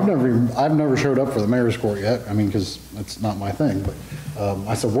 I mean, I've never showed up for the Mayor's Court yet. I mean, because that's not my thing. But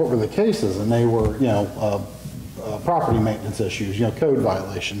I said, what were the cases? And they were, property maintenance issues, code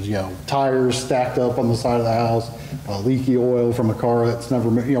violations, tires stacked up on the side of the house, leaky oil from a car that's never,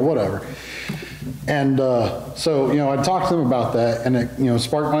 whatever. And so, I talked to them about that, and it,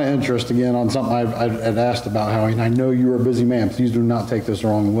 sparked my interest again on something I'd asked about, how, and I know you're a busy man, please do not take this the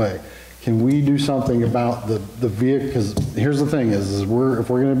wrong way. Can we do something about the vehicle? Because here's the thing is if we're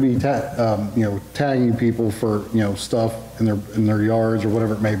going to be tagging people for, stuff in their yards or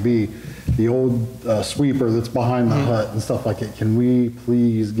whatever it may be, the old sweeper that's behind the hut and stuff like it, can we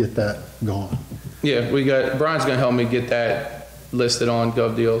please get that gone? Yeah, Brian's gonna help me get that listed on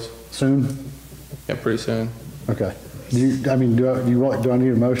Gov Deals. Soon? Yeah, pretty soon. Okay. Do I need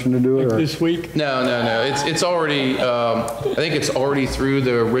a motion to do it? Or? This week? No. It's already, I think it's already through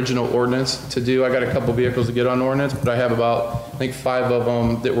the original ordinance to do. I got a couple vehicles to get on ordinance, but I have about, I think 5 of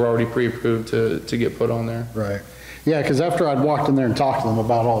them that were already pre-approved to get put on there. Right. Yeah, because after I'd walked in there and talked to them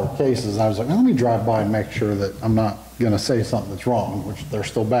about all their cases, I was like, let me drive by and make sure that I'm not going to say something that's wrong, which they're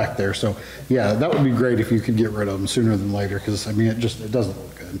still back there. So, yeah, that would be great if you could get rid of them sooner than later, because, I mean, it doesn't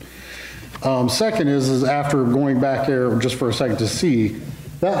look good. Second is after going back there just for a second to see,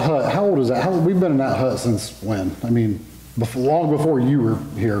 that hut, how old is that? We've been in that hut since when? I mean, long before you were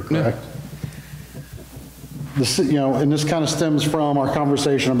here, correct? Yeah. And this kind of stems from our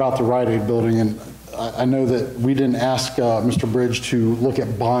conversation about the Rite Aid building, and I know that we didn't ask Mr. Bridge to look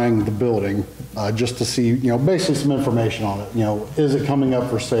at buying the building just to see, basically some information on it. Is it coming up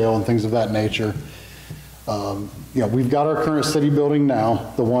for sale and things of that nature. We've got our current city building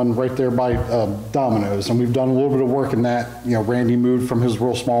now, the one right there by Domino's, and we've done a little bit of work in that. Randy moved from his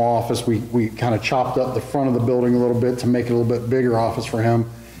real small office. We kind of chopped up the front of the building a little bit to make it a little bit bigger office for him.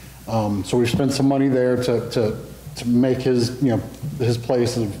 So we've spent some money there to make his, his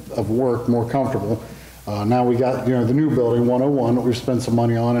place of work more comfortable. Now we got, the new building, 101, that we've spent some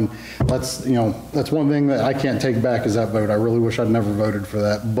money on, and that's one thing that I can't take back is that vote. I really wish I'd never voted for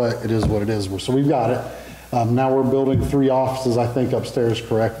that, but it is what it is. So we've got it. Now we're building 3 offices, I think, upstairs,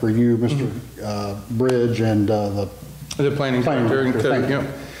 correct, for you, Mr. Bridge, and the planning director. Thank you.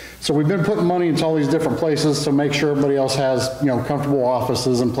 So we've been putting money into all these different places to make sure everybody else has, comfortable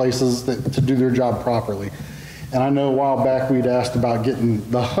offices and places to do their job properly. And I know a while back we'd asked about getting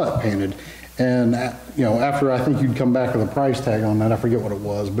the hut painted. And, after I think you'd come back with a price tag on that, I forget what it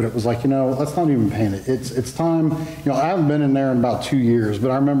was, but it was like, let's not even paint it. It's time, I haven't been in there in about 2 years,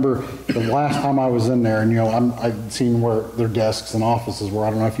 but I remember the last time I was in there and, I'd seen where their desks and offices were. I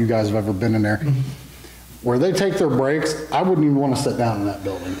don't know if you guys have ever been in there. Where they take their breaks, I wouldn't even want to sit down in that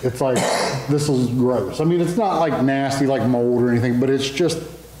building. It's like, this is gross. I mean, it's not like nasty, like mold or anything, but it's just,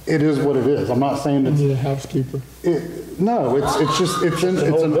 it is what it is. I'm not saying it's... You need a housekeeper. No,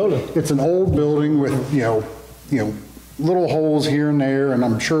 it's an old building with, little holes here and there, and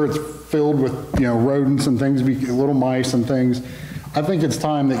I'm sure it's filled with, rodents and things, little mice and things. I think it's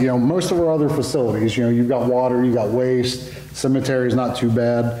time that, most of our other facilities, you've got water, you've got waste, cemetery's not too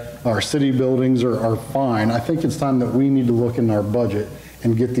bad, our city buildings are fine. I think it's time that we need to look in our budget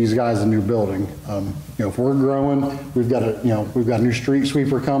and get these guys a new building. If we're growing, we've got a new street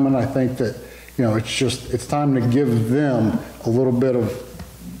sweeper coming. I think that, it's time to give them a little bit of,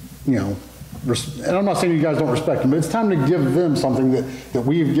 and I'm not saying you guys don't respect them, but it's time to give them something that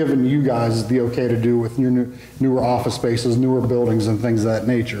we've given you guys the okay to do with your newer office spaces, newer buildings and things of that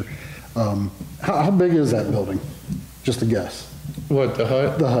nature. How big is that building? Just a guess. What, the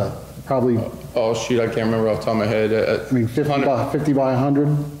hut? The hut, probably. Oh, shoot, I can't remember off the top of my head. 50 by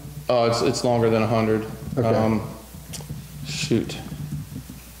 100? It's longer than 100. Okay. Shoot.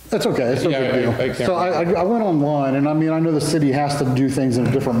 That's okay, it's no big deal. So I went online, and I know the city has to do things in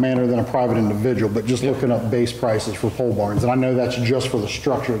a different manner than a private individual, but just looking up base prices for pole barns, and I know that's just for the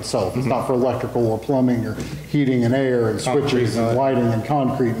structure itself. It's not for electrical or plumbing or heating and air and switches and lighting and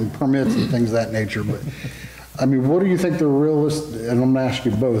concrete and permits and things of that nature. But, what do you think the realistic, and I'm gonna ask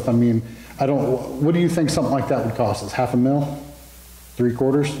you both, what do you think something like that would cost us? $500,000?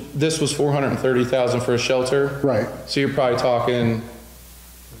 3/4? This was $430,000 for a shelter. Right. So you're probably talking...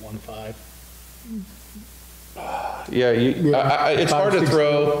 1.5. Yeah, it's hard to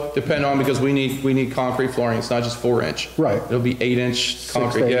throw, depend on, because we need concrete flooring. It's not just 4-inch. Right. It'll be 8-inch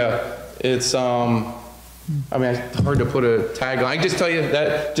concrete. Yeah. It's, it's hard to put a tag on. I can just tell you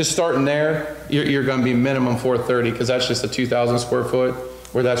that just starting there, you're going to be minimum 430, because that's just a 2,000 square foot,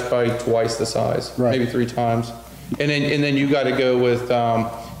 where that's probably twice the size, maybe 3 times. And then you got to go with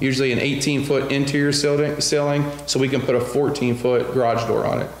usually an 18-foot interior ceiling, so we can put a 14-foot garage door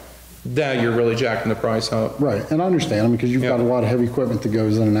on it. Now you're really jacking the price up. Right, and I understand, because you've got a lot of heavy equipment that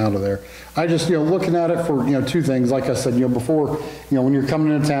goes in and out of there. I just, looking at it for, 2 things, like I said, before, when you're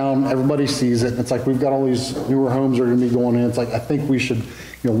coming into town, everybody sees it, and it's like, we've got all these newer homes that are gonna be going in, it's like, I think we should,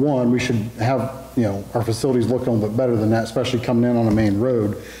 we should have, our facilities look a little bit better than that, especially coming in on a main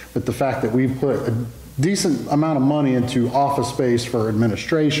road. But the fact that we've put a decent amount of money into office space for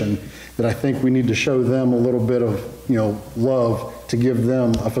administration, that I think we need to show them a little bit of, love to give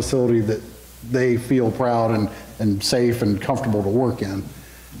them a facility that they feel proud and safe and comfortable to work in.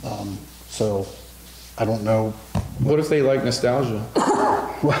 So I don't know. What if they like nostalgia?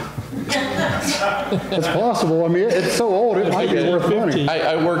 It's possible. It's so old, it might be worth money.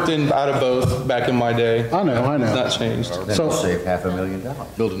 I worked out of both back in my day. I know. It's not changed. Then we'll save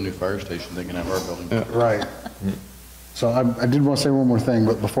 $500,000. Build a new fire station, they can have our building. Right. So I did want to say one more thing,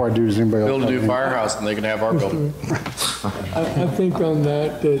 but before I do, does anybody else? Build a new firehouse and they can have our building. I think on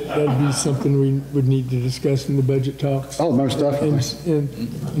that'd be something we would need to discuss in the budget talks. Oh, most definitely.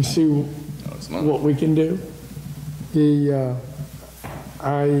 And see what we can do.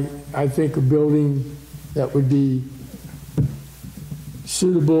 I think a building that would be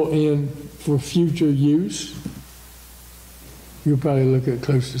suitable and for future use, you'll probably look at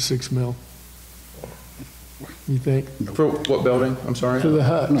close to $6 million. You think? For what building? I'm sorry? For the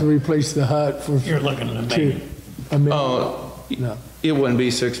hut, to replace the hut for. You're looking at a million. Oh, No. it wouldn't be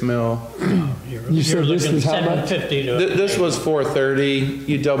 $6 million. You said this was how much? 750 to. This was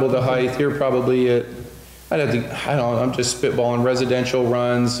 430. You double the height. You're probably at, I don't know, I'm just spitballing. Residential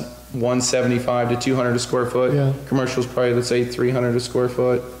runs 175 to 200 a square foot. Yeah. Commercial's probably, let's say, 300 a square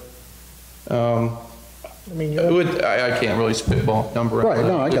foot. I mean, you're- I can't really spitball number. Right,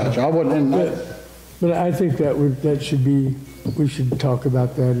 no, I got you. I wouldn't, But I think that should be, we should talk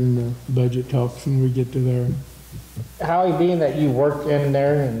about that in the budget talks when we get to there. Howie, being that you worked in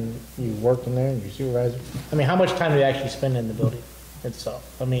there and you worked in there and you're supervisor, I mean, how much time do you actually spend in the building itself?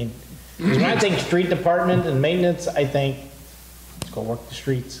 I mean, 'cause when I think street department and maintenance, I think, let's go work the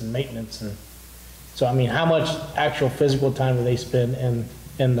streets and maintenance and, so I mean, how much actual physical time do they spend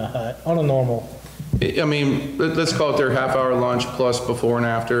in the hut on a normal? I mean, let's call it their half-hour lunch plus before and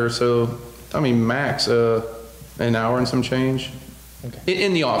after, so, I mean, max, an hour and some change. Okay.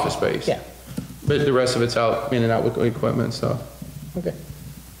 In the office space. Yeah, But the rest of it's out, in and out with equipment and stuff. okay.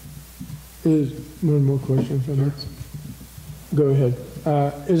 Is, one more question from you. Go ahead.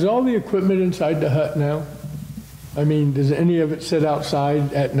 Is all the equipment inside the hut now? I mean, does any of it sit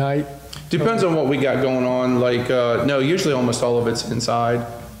outside at night? Depends on what we got going on, like, no, usually almost all of it's inside.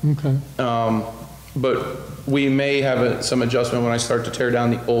 Okay. But we may have some adjustment when I start to tear down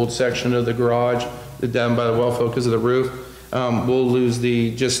the old section of the garage, down by the well field because of the roof. We'll lose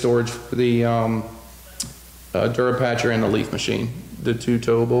just storage for the Durapatcher and the leaf machine, the two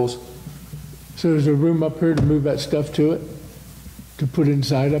towables. So there's a room up here to move that stuff to it? To put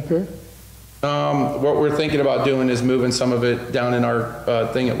inside up here? What we're thinking about doing is moving some of it down in our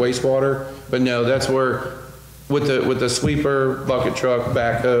thing at wastewater. But no, that's where, with the sweeper, bucket truck,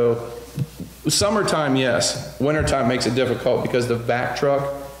 backhoe, summertime, yes. Wintertime makes it difficult because the vac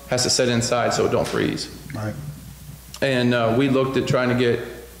truck has to sit inside so it don't freeze. right. And we looked at trying to get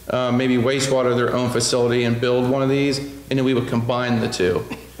maybe wastewater their own facility and build one of these, and then we would combine the two.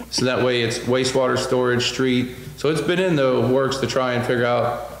 So that way it's wastewater storage, street. So it's been in the works to try and figure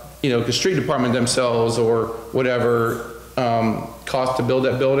out, because street department themselves or whatever cost to build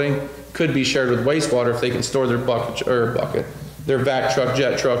that building could be shared with wastewater if they can store their their vac truck,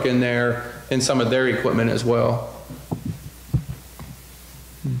 jet truck in there and some of their equipment as well.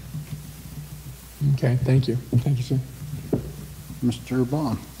 Okay, thank you. Thank you, sir. Mr.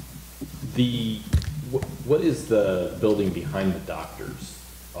 Bond. What is the building behind the doctor's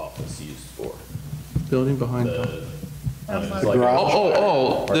office used for? Building behind. Like-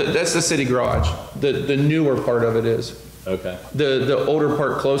 That's the city garage. The newer part of it is. Okay. The older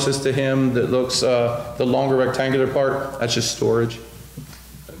part closest to him that looks, the longer rectangular part, that's just storage.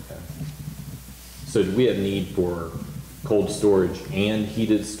 Okay. So do we have need for cold storage and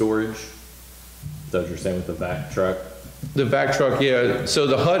heated storage? Is that what you're saying with the vac truck? The vac truck, yeah. So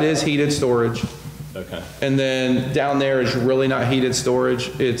the hut is heated storage. Okay. And then down there is really not heated storage.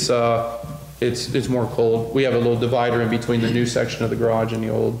 It's more cold. We have a little divider in between the new section of the garage and the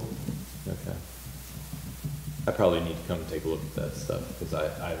old. Okay. I probably need to come take a look at that stuff because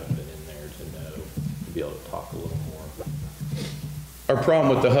I haven't been in there to know, to be able to talk a little more. Our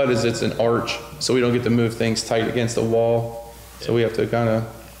problem with the hut is it's an arch, so we don't get to move things tight against the wall. So we have to kind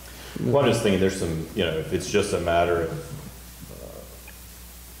of. Well, I'm just thinking there's some, if it's just a matter of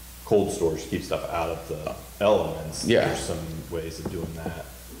cold storage to keep stuff out of the elements, Yeah. there's some ways of doing that.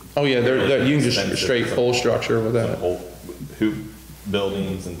 Oh yeah, you can just Expensive. straight pole structure with Some that. whole hoop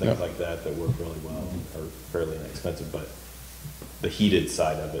buildings and things Yeah. like that that work really well and are fairly inexpensive, but the heated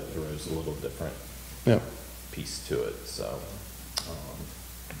side of it throws a little different Yeah. piece to it, so.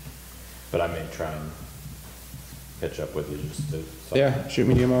 But I may try and catch up with you just to. Yeah, shoot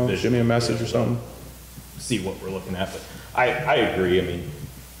me a message or something. See what we're looking at, but I agree, I mean,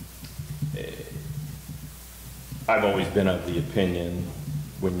 I've always been of the opinion,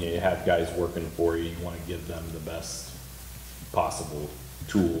 when you have guys working for you, you want to give them the best possible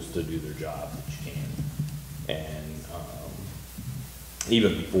tools to do their job that you can. And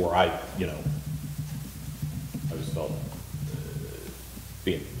even before I always felt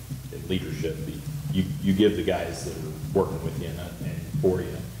being in leadership, you give the guys that are working with you and for you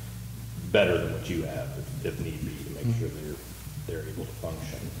better than what you have if need be to make sure they're able to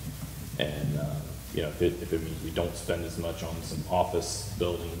function. And if it means we don't spend as much on some office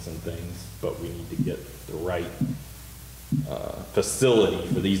buildings and things, but we need to get the right facility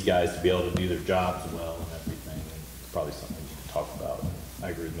for these guys to be able to do their jobs well and everything. And it's probably something we need to talk about. And I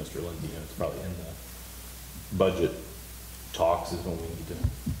agree with Mr. Lindsay, it's probably in the budget talks is when we need to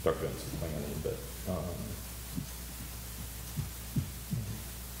start doing some planning, but,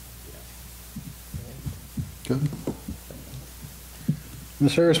 Good.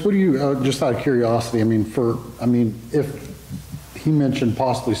 Ms. Harris, what do you, just out of curiosity, if he mentioned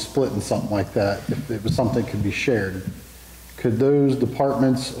possibly splitting something like that, if it was something that could be shared, could those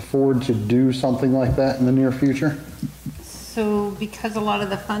departments afford to do something like that in the near future? So because a lot of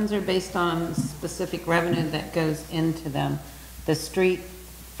the funds are based on specific revenue that goes into them, the street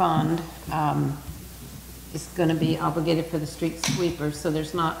fund is going to be obligated for the street sweeper, so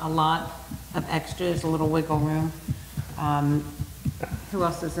there's not a lot of extra, there's a little wiggle room. Who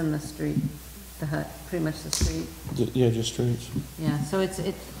else is in the street? The hut, pretty much the street? Yeah, just streets. Yeah, so it's,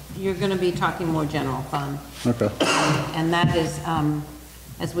 you're going to be talking more general fund. Okay. And that is,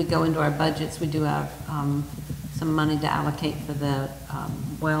 as we go into our budgets, we do have some money to allocate for the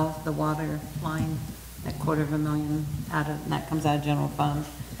the water line, that $250,000 and that comes out of general fund.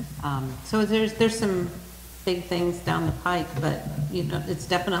 So there's some big things down the pike, but it's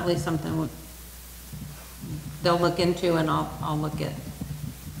definitely something they'll look into, and I'll look at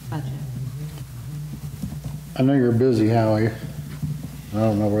budget. I know you're busy, Howie. I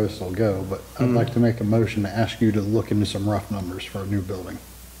don't know where this will go, but I'd like to make a motion to ask you to look into some rough numbers for a new building.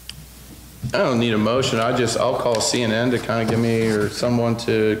 I don't need a motion. I'll call CNN to kind of give me, or someone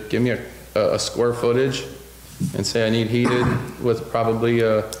to give me a square footage and say I need heated with probably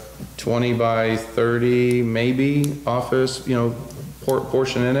a 20 by 30 maybe office,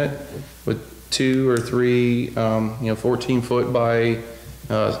 portion in it with 2 or 3, 14 foot by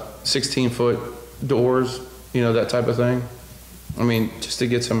 16 foot doors, that type of thing. I mean, just to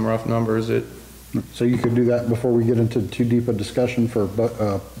get some rough numbers. So you could do that before we get into too deep a discussion for,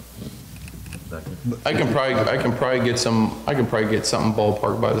 I can probably get something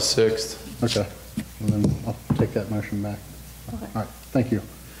ballpark by the 6th. okay. And then I'll take that motion back. Okay. All right, thank you.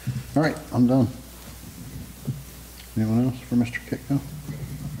 All right, I'm done. Anyone else for Mr. Kitco?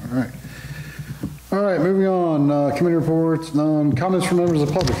 All right. All right, moving on, committee reports, none. Comments from members of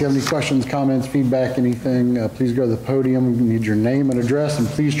the public. If you have any questions, comments, feedback, anything, please go to the podium. We need your name and address, and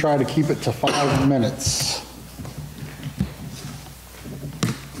please try to keep it to 5 minutes.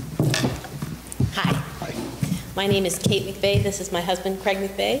 Hi. Hi. My name is Kate McVeigh. This is my husband, Craig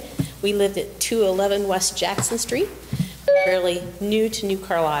McVeigh. We lived at 211 West Jackson Street. We're fairly new to New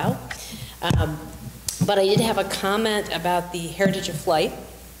Carlisle. But I did have a comment about the Heritage of Flight.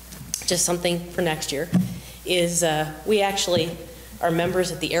 Just something for next year, is we actually are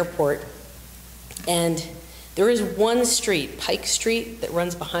members at the airport, and there is one street, Pike Street, that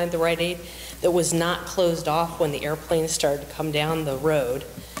runs behind the Rite Aid, that was not closed off when the airplanes started to come down the road.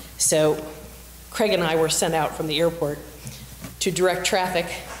 So Craig and I were sent out from the airport to direct traffic,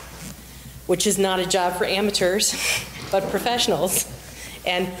 which is not a job for amateurs, but professionals.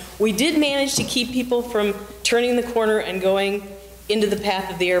 And we did manage to keep people from turning the corner and going into the path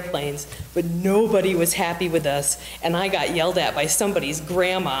of the airplanes, but nobody was happy with us, and I got yelled at by somebody's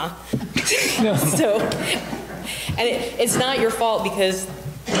grandma. So, and it's not your fault, because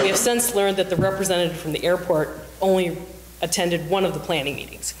we have since learned that the representative from the airport only attended one of the planning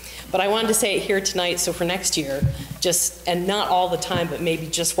meetings. But I wanted to say it here tonight, so for next year, and not all the time, but maybe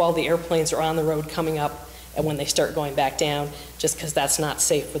just while the airplanes are on the road coming up and when they start going back down, just because that's not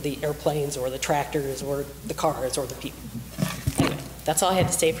safe for the airplanes or the tractors or the cars or the people. Anyway, that's all I had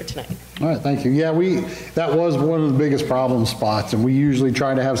to say for tonight. All right, thank you. Yeah, that was one of the biggest problem spots, and we usually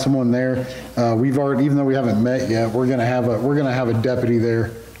try to have someone there. We've already, even though we haven't met yet, we're gonna have a deputy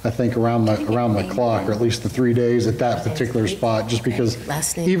there, I think, around the clock, or at least the 3 days at that particular spot, just because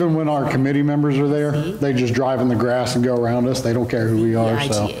even when our committee members are there, they just drive in the grass and go around us. They don't care who we are,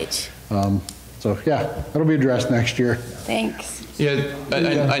 so yeah, it'll be addressed next year. Thanks. Yeah,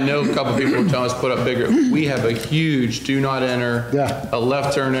 I know a couple people were telling us put up bigger. We have a huge do not enter, a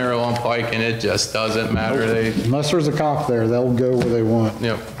left turn arrow on Pike, and it just doesn't matter. Unless there's a cop there, they'll go where they want.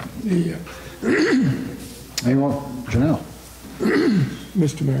 Yep. Anyone? Janelle?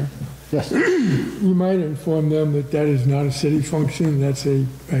 Mr. Mayor? Yes. You might inform them that that is not a city function, that's a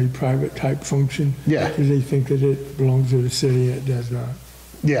private type function. Yeah. Because they think that it belongs to the city, and it does not.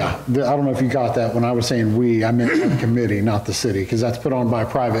 Yeah, I don't know if you got that. When I was saying we, I meant the committee, not the city, because that's put on by a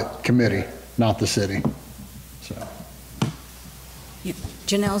private committee, not the city. So.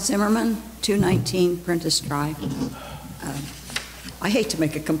 Janelle Zimmerman, 219 Prentice Drive. I hate to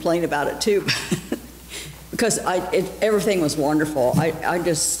make a complaint about it too, because everything was wonderful. I'm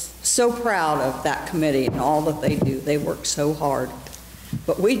just so proud of that committee and all that they do. They work so hard.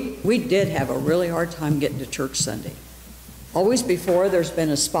 But we did have a really hard time getting to church Sunday. Always before, there's been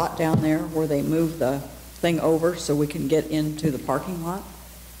a spot down there where they move the thing over so we can get into the parking lot.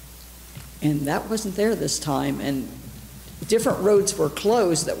 And that wasn't there this time. And different roads were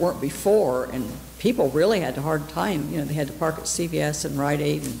closed that weren't before, and people really had a hard time. They had to park at CVS and Rite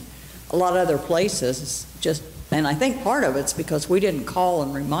Aid and a lot of other places. And I think part of it's because we didn't call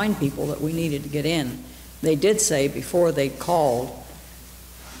and remind people that we needed to get in. They did say before they called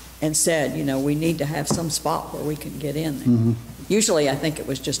and said, we need to have some spot where we can get in. Mm-hmm. Usually, I think it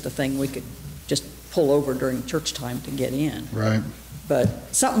was just a thing we could just pull over during church time to get in. Right.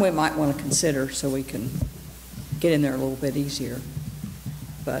 But something we might want to consider so we can get in there a little bit easier.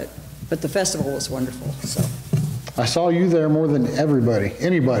 But the festival was wonderful, so. I saw you there more than anybody.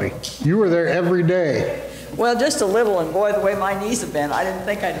 You were there every day. Well, just a little, and boy, the way my knees have been, I didn't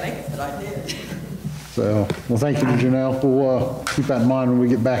think I'd make it, but I did. So, well, thank you to Janelle. We'll keep that in mind when we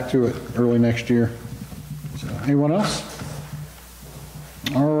get back to it early next year. So, anyone else?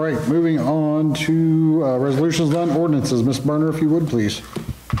 All right, moving on to resolutions done, ordinances. Ms. Berner, if you would, please.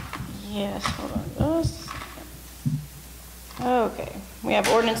 Yes, hold on just a second. Okay, we have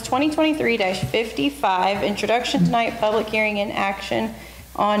ordinance 2023-55, introduction tonight, public hearing and action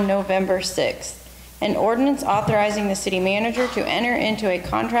on November 6th. An ordinance authorizing the city manager to enter into a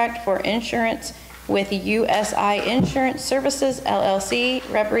contract for insurance with USI Insurance Services, LLC,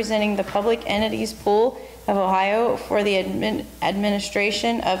 representing the public entities pool of Ohio for the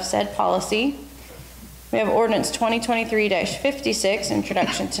administration of said policy. We have ordinance 2023-56,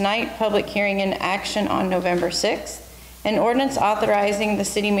 introduction tonight, public hearing and action on November 6th. An ordinance authorizing the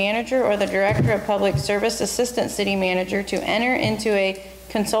city manager or the director of public service, assistant city manager, to enter into a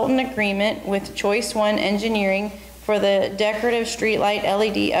consultant agreement with Choice One Engineering for the decorative streetlight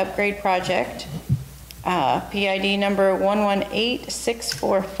LED upgrade project, PID number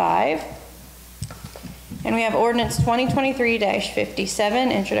 118645. And we have ordinance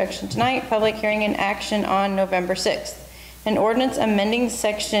 2023-57, introduction tonight, public hearing and action on November 6th. An ordinance amending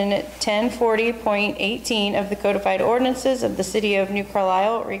section 1040.18 of the codified ordinances of the city of New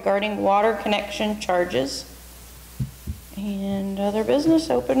Carlisle regarding water connection charges. And other business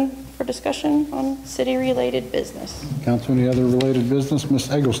open for discussion on city-related business. Council, any other related business?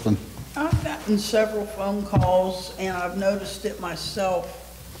 Ms. Eggleston. I've gotten several phone calls, and I've noticed it myself.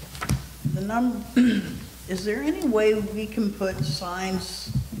 Is there any way we can put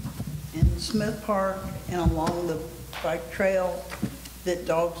signs in Smith Park and along the bike trail that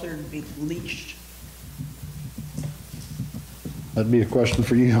dogs are to be leashed? That'd be a question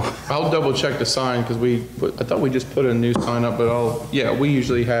for you. I'll double check the sign because I thought we just put a new sign up, but we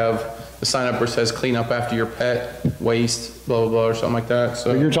usually have the sign up where it says clean up after your pet, waste, blah, blah, blah, or something like that.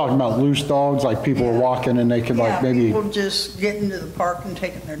 So But you're talking about loose dogs, like people are walking and they could like maybe. People just get into the park and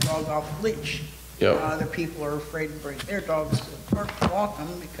taking their dog off the leash. Yep. Other people are afraid to bring their dogs to the park to walk them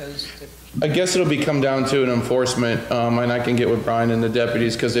because I guess it'll come down to an enforcement, and I can get with Brian and the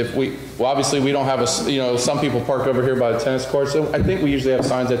deputies, because obviously we don't have some people park over here by the tennis courts, so I think we usually have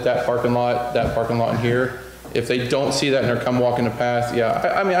signs at that parking lot and here. If they don't see that and they're come walking the path,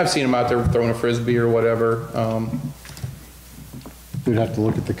 I mean, I've seen them out there throwing a Frisbee or whatever. You'd have to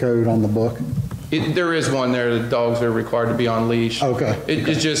look at the code on the book. There is one there, the dogs are required to be on leash. Okay.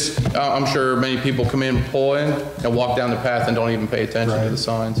 It's just, I'm sure many people come in, pull in, and walk down the path and don't even pay attention to the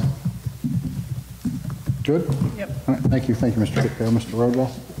signs. Good? Yep. All right, thank you, Mr. Kipco. Mr.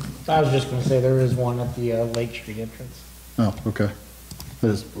 Rodwell? I was just gonna say, there is one at the Lake Street entrance. Oh, okay.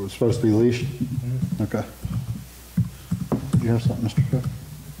 It's supposed to be leashed? Okay. Do you have something, Mr. Cook?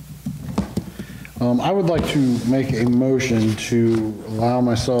 I would like to make a motion to allow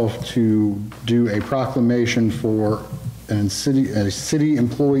myself to do a proclamation for a city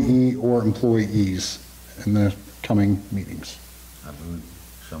employee or employees in the coming meetings.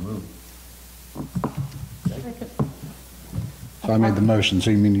 So moved. So I made the motion,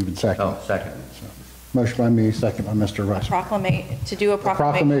 so you mean you would second? Oh, second. Motion by me, second by Mr. Rice. To do a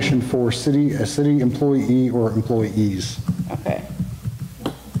Proclamation for a city employee or employees. Okay.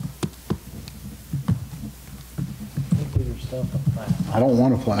 I don't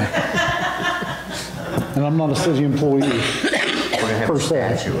want to fly. And I'm not a city employee, per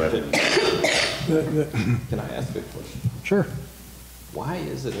se. Can I ask a question? Sure. Why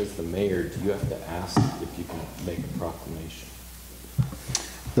is it as the mayor, do you have to ask if you can make a proclamation?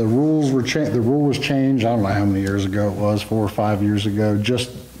 The rules were the rule was changed, I don't know how many years ago it was, 4 or 5 years ago,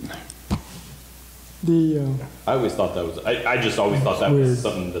 just. The, I always thought that was, I just always thought that was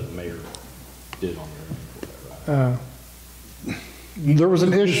something that the mayor did on their own. There was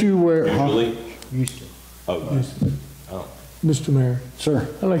an issue where. Usually? Used to. Oh. Mr. Mayor. Sir.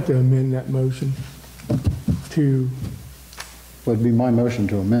 I'd like to amend that motion to. Would be my motion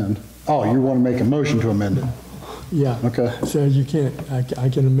to amend. Oh, you want to make a motion to amend it? Yeah. Okay. So you can't, I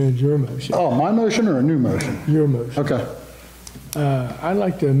can amend your motion. Oh, my motion or a new motion? Your motion. Okay. I'd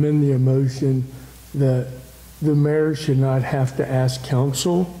like to amend the motion that the mayor should not have to ask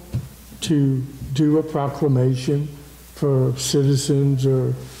council to do a proclamation for citizens,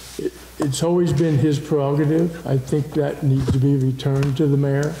 or it's always been his prerogative. I think that needs to be returned to the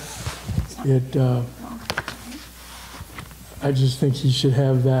mayor. I just think he should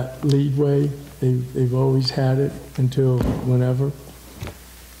have that leadway. They've always had it until whenever.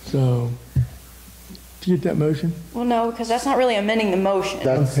 So Did you get that motion? Well, no, because that's not really amending the motion.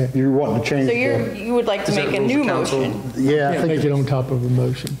 That's, you're wanting to change So the, you would like to make a new motion, yeah, I Can't make think, it on top of a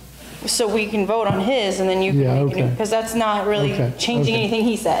motion. so we can vote on his and then you Yeah, can make a new, okay. because that's not really Okay, changing okay. anything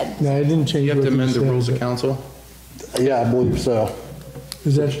he said. No, I didn't change You have what to you amend the said, rules of but- council. yeah, I believe so.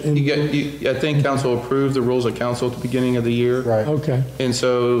 Is that in? I think council approved the rules of council at the beginning of the year. Right. Okay. And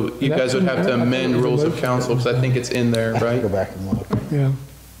so you guys would have to amend rules of council, because I think it's in there, Go right? back and look. Yeah.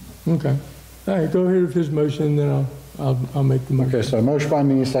 Okay. All right, go ahead with his motion, then I'll make the motion. Okay, so motion by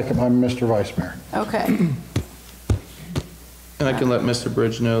me, second by Mr. Vice Mayor. Okay. And I can let Mr.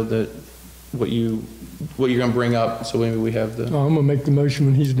 Bridge know that what you're gonna bring up, so maybe we have the, Oh, I'm gonna make the motion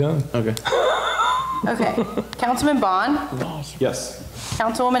when he's done. okay. Okay. Councilman Bond, Yes.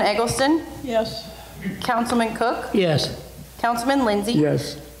 Councilwoman Eggleston, Yes. Councilman Cook, Yes. Councilman Lindsay,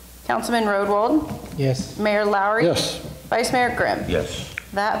 Yes. Councilman Roadwold, Yes. Mayor Lowry. Yes, Vice Mayor Grimm. Yes.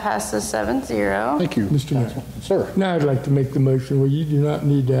 That passes 7-0. thank you. Mr. Mayor. Council. Sir, Now I'd like to make the motion where you do not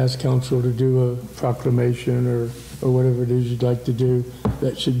need to ask council to do a proclamation or whatever it is you'd like to do.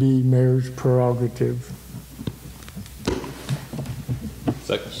 That should be mayor's prerogative.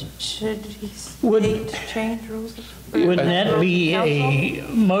 Second. Should he Would- state change rules? Wouldn't that be a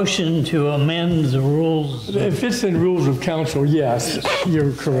motion to amend the rules? If it's in rules of council, yes,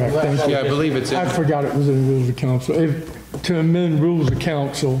 you're correct. Thank you. Yeah, I believe it's I in, forgot it was in rules of council. To amend rules of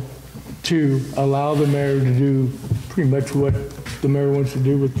council to allow the mayor to do pretty much what the mayor wants to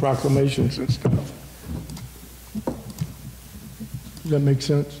do with proclamations and stuff. Does that make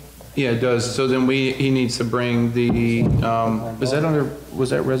sense? yeah, it does. So then he needs to bring the, was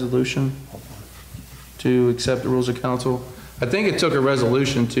that resolution to accept the rules of council? I think it took a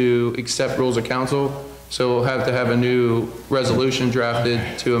resolution to accept rules of council, so we'll have to have a new resolution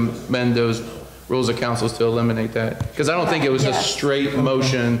drafted to amend those rules of councils to eliminate that. Because I don't think it was a straight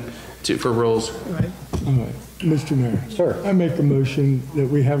motion for rules. All right, Mr. Mayor. Sir. I make a motion that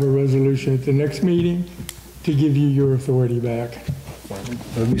we have a resolution at the next meeting to give you your authority back.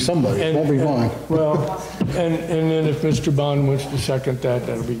 there'll be somebody, it won't be mine. Well, and then if Mr. Bond wants to second that,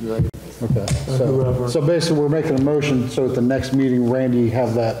 that'll be great. Okay, whoever. so basically, we're making a motion, so at the next meeting, Randy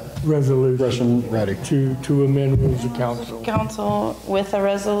have that Resolution resolution ready. to amend rules of council. Council with a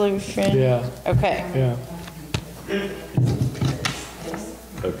resolution? Yeah, Okay. yeah.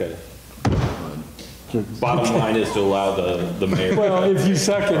 Okay. Bottom line is to allow the mayor. Well, if you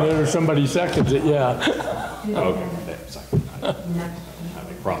second it or somebody seconds it, yeah. Okay, yeah, second. I don't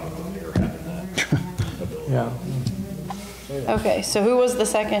have a problem with the mayor having that ability. Yeah. Okay, so who was the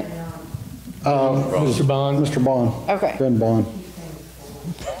second? Mr. Bond? Mr. Bond. Okay. Ben Bond.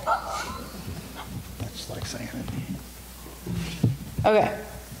 That's like saying it. Okay.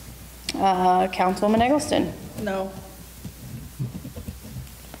 Councilwoman Eggleston, No.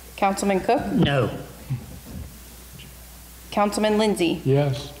 Councilman Cook, No. Councilman Lindsay,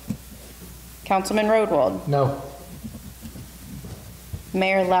 Yes. Councilman Roadwold, No.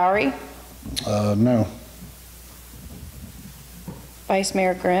 Mayor Lowry, No. Vice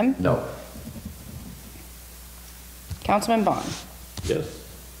Mayor Grimm, No. Councilman Bond. Yes.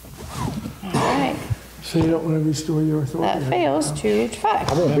 All right, So you don't want to restore your authority? that fails 2-5.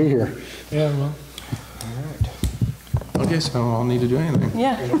 I won't be here. Yeah, well, Okay, so I don't need to do anything.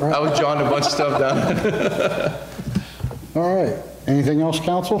 Yeah. I was jotting a bunch of stuff down. All right, anything else,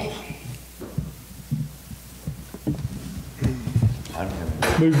 council? I don't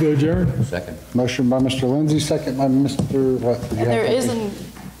have move to adjourn. a second. Motion by Mr. Lindsay, second by Mr. what? Did you have There something? isn't,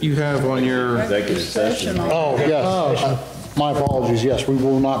 You have on your, Executive session. Oh, yes. My apologies, yes, we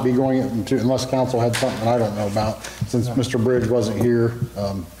will not be going into, unless council had something I don't know about. Since Mr. Bridge wasn't here,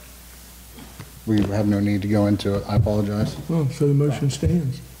 we have no need to go into it. I apologize. Oh, so the motion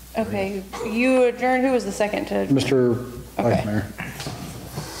stands. okay, you adjourned, who was the second to? Mr. Vice Okay. Mayor.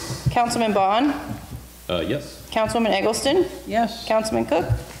 Councilman Bond, Yes. Councilwoman Eggleston, Yes. Councilman Cook,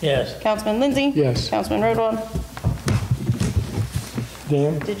 Yes. Councilman Lindsay. Yes. Councilman Roadwold,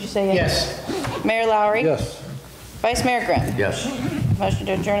 Dan? did you say yes? Yes. Mayor Lowry. Yes. Vice Mayor Grimm. Yes. Motion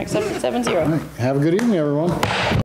to adjourn accepted 7-0. Have a good evening, everyone.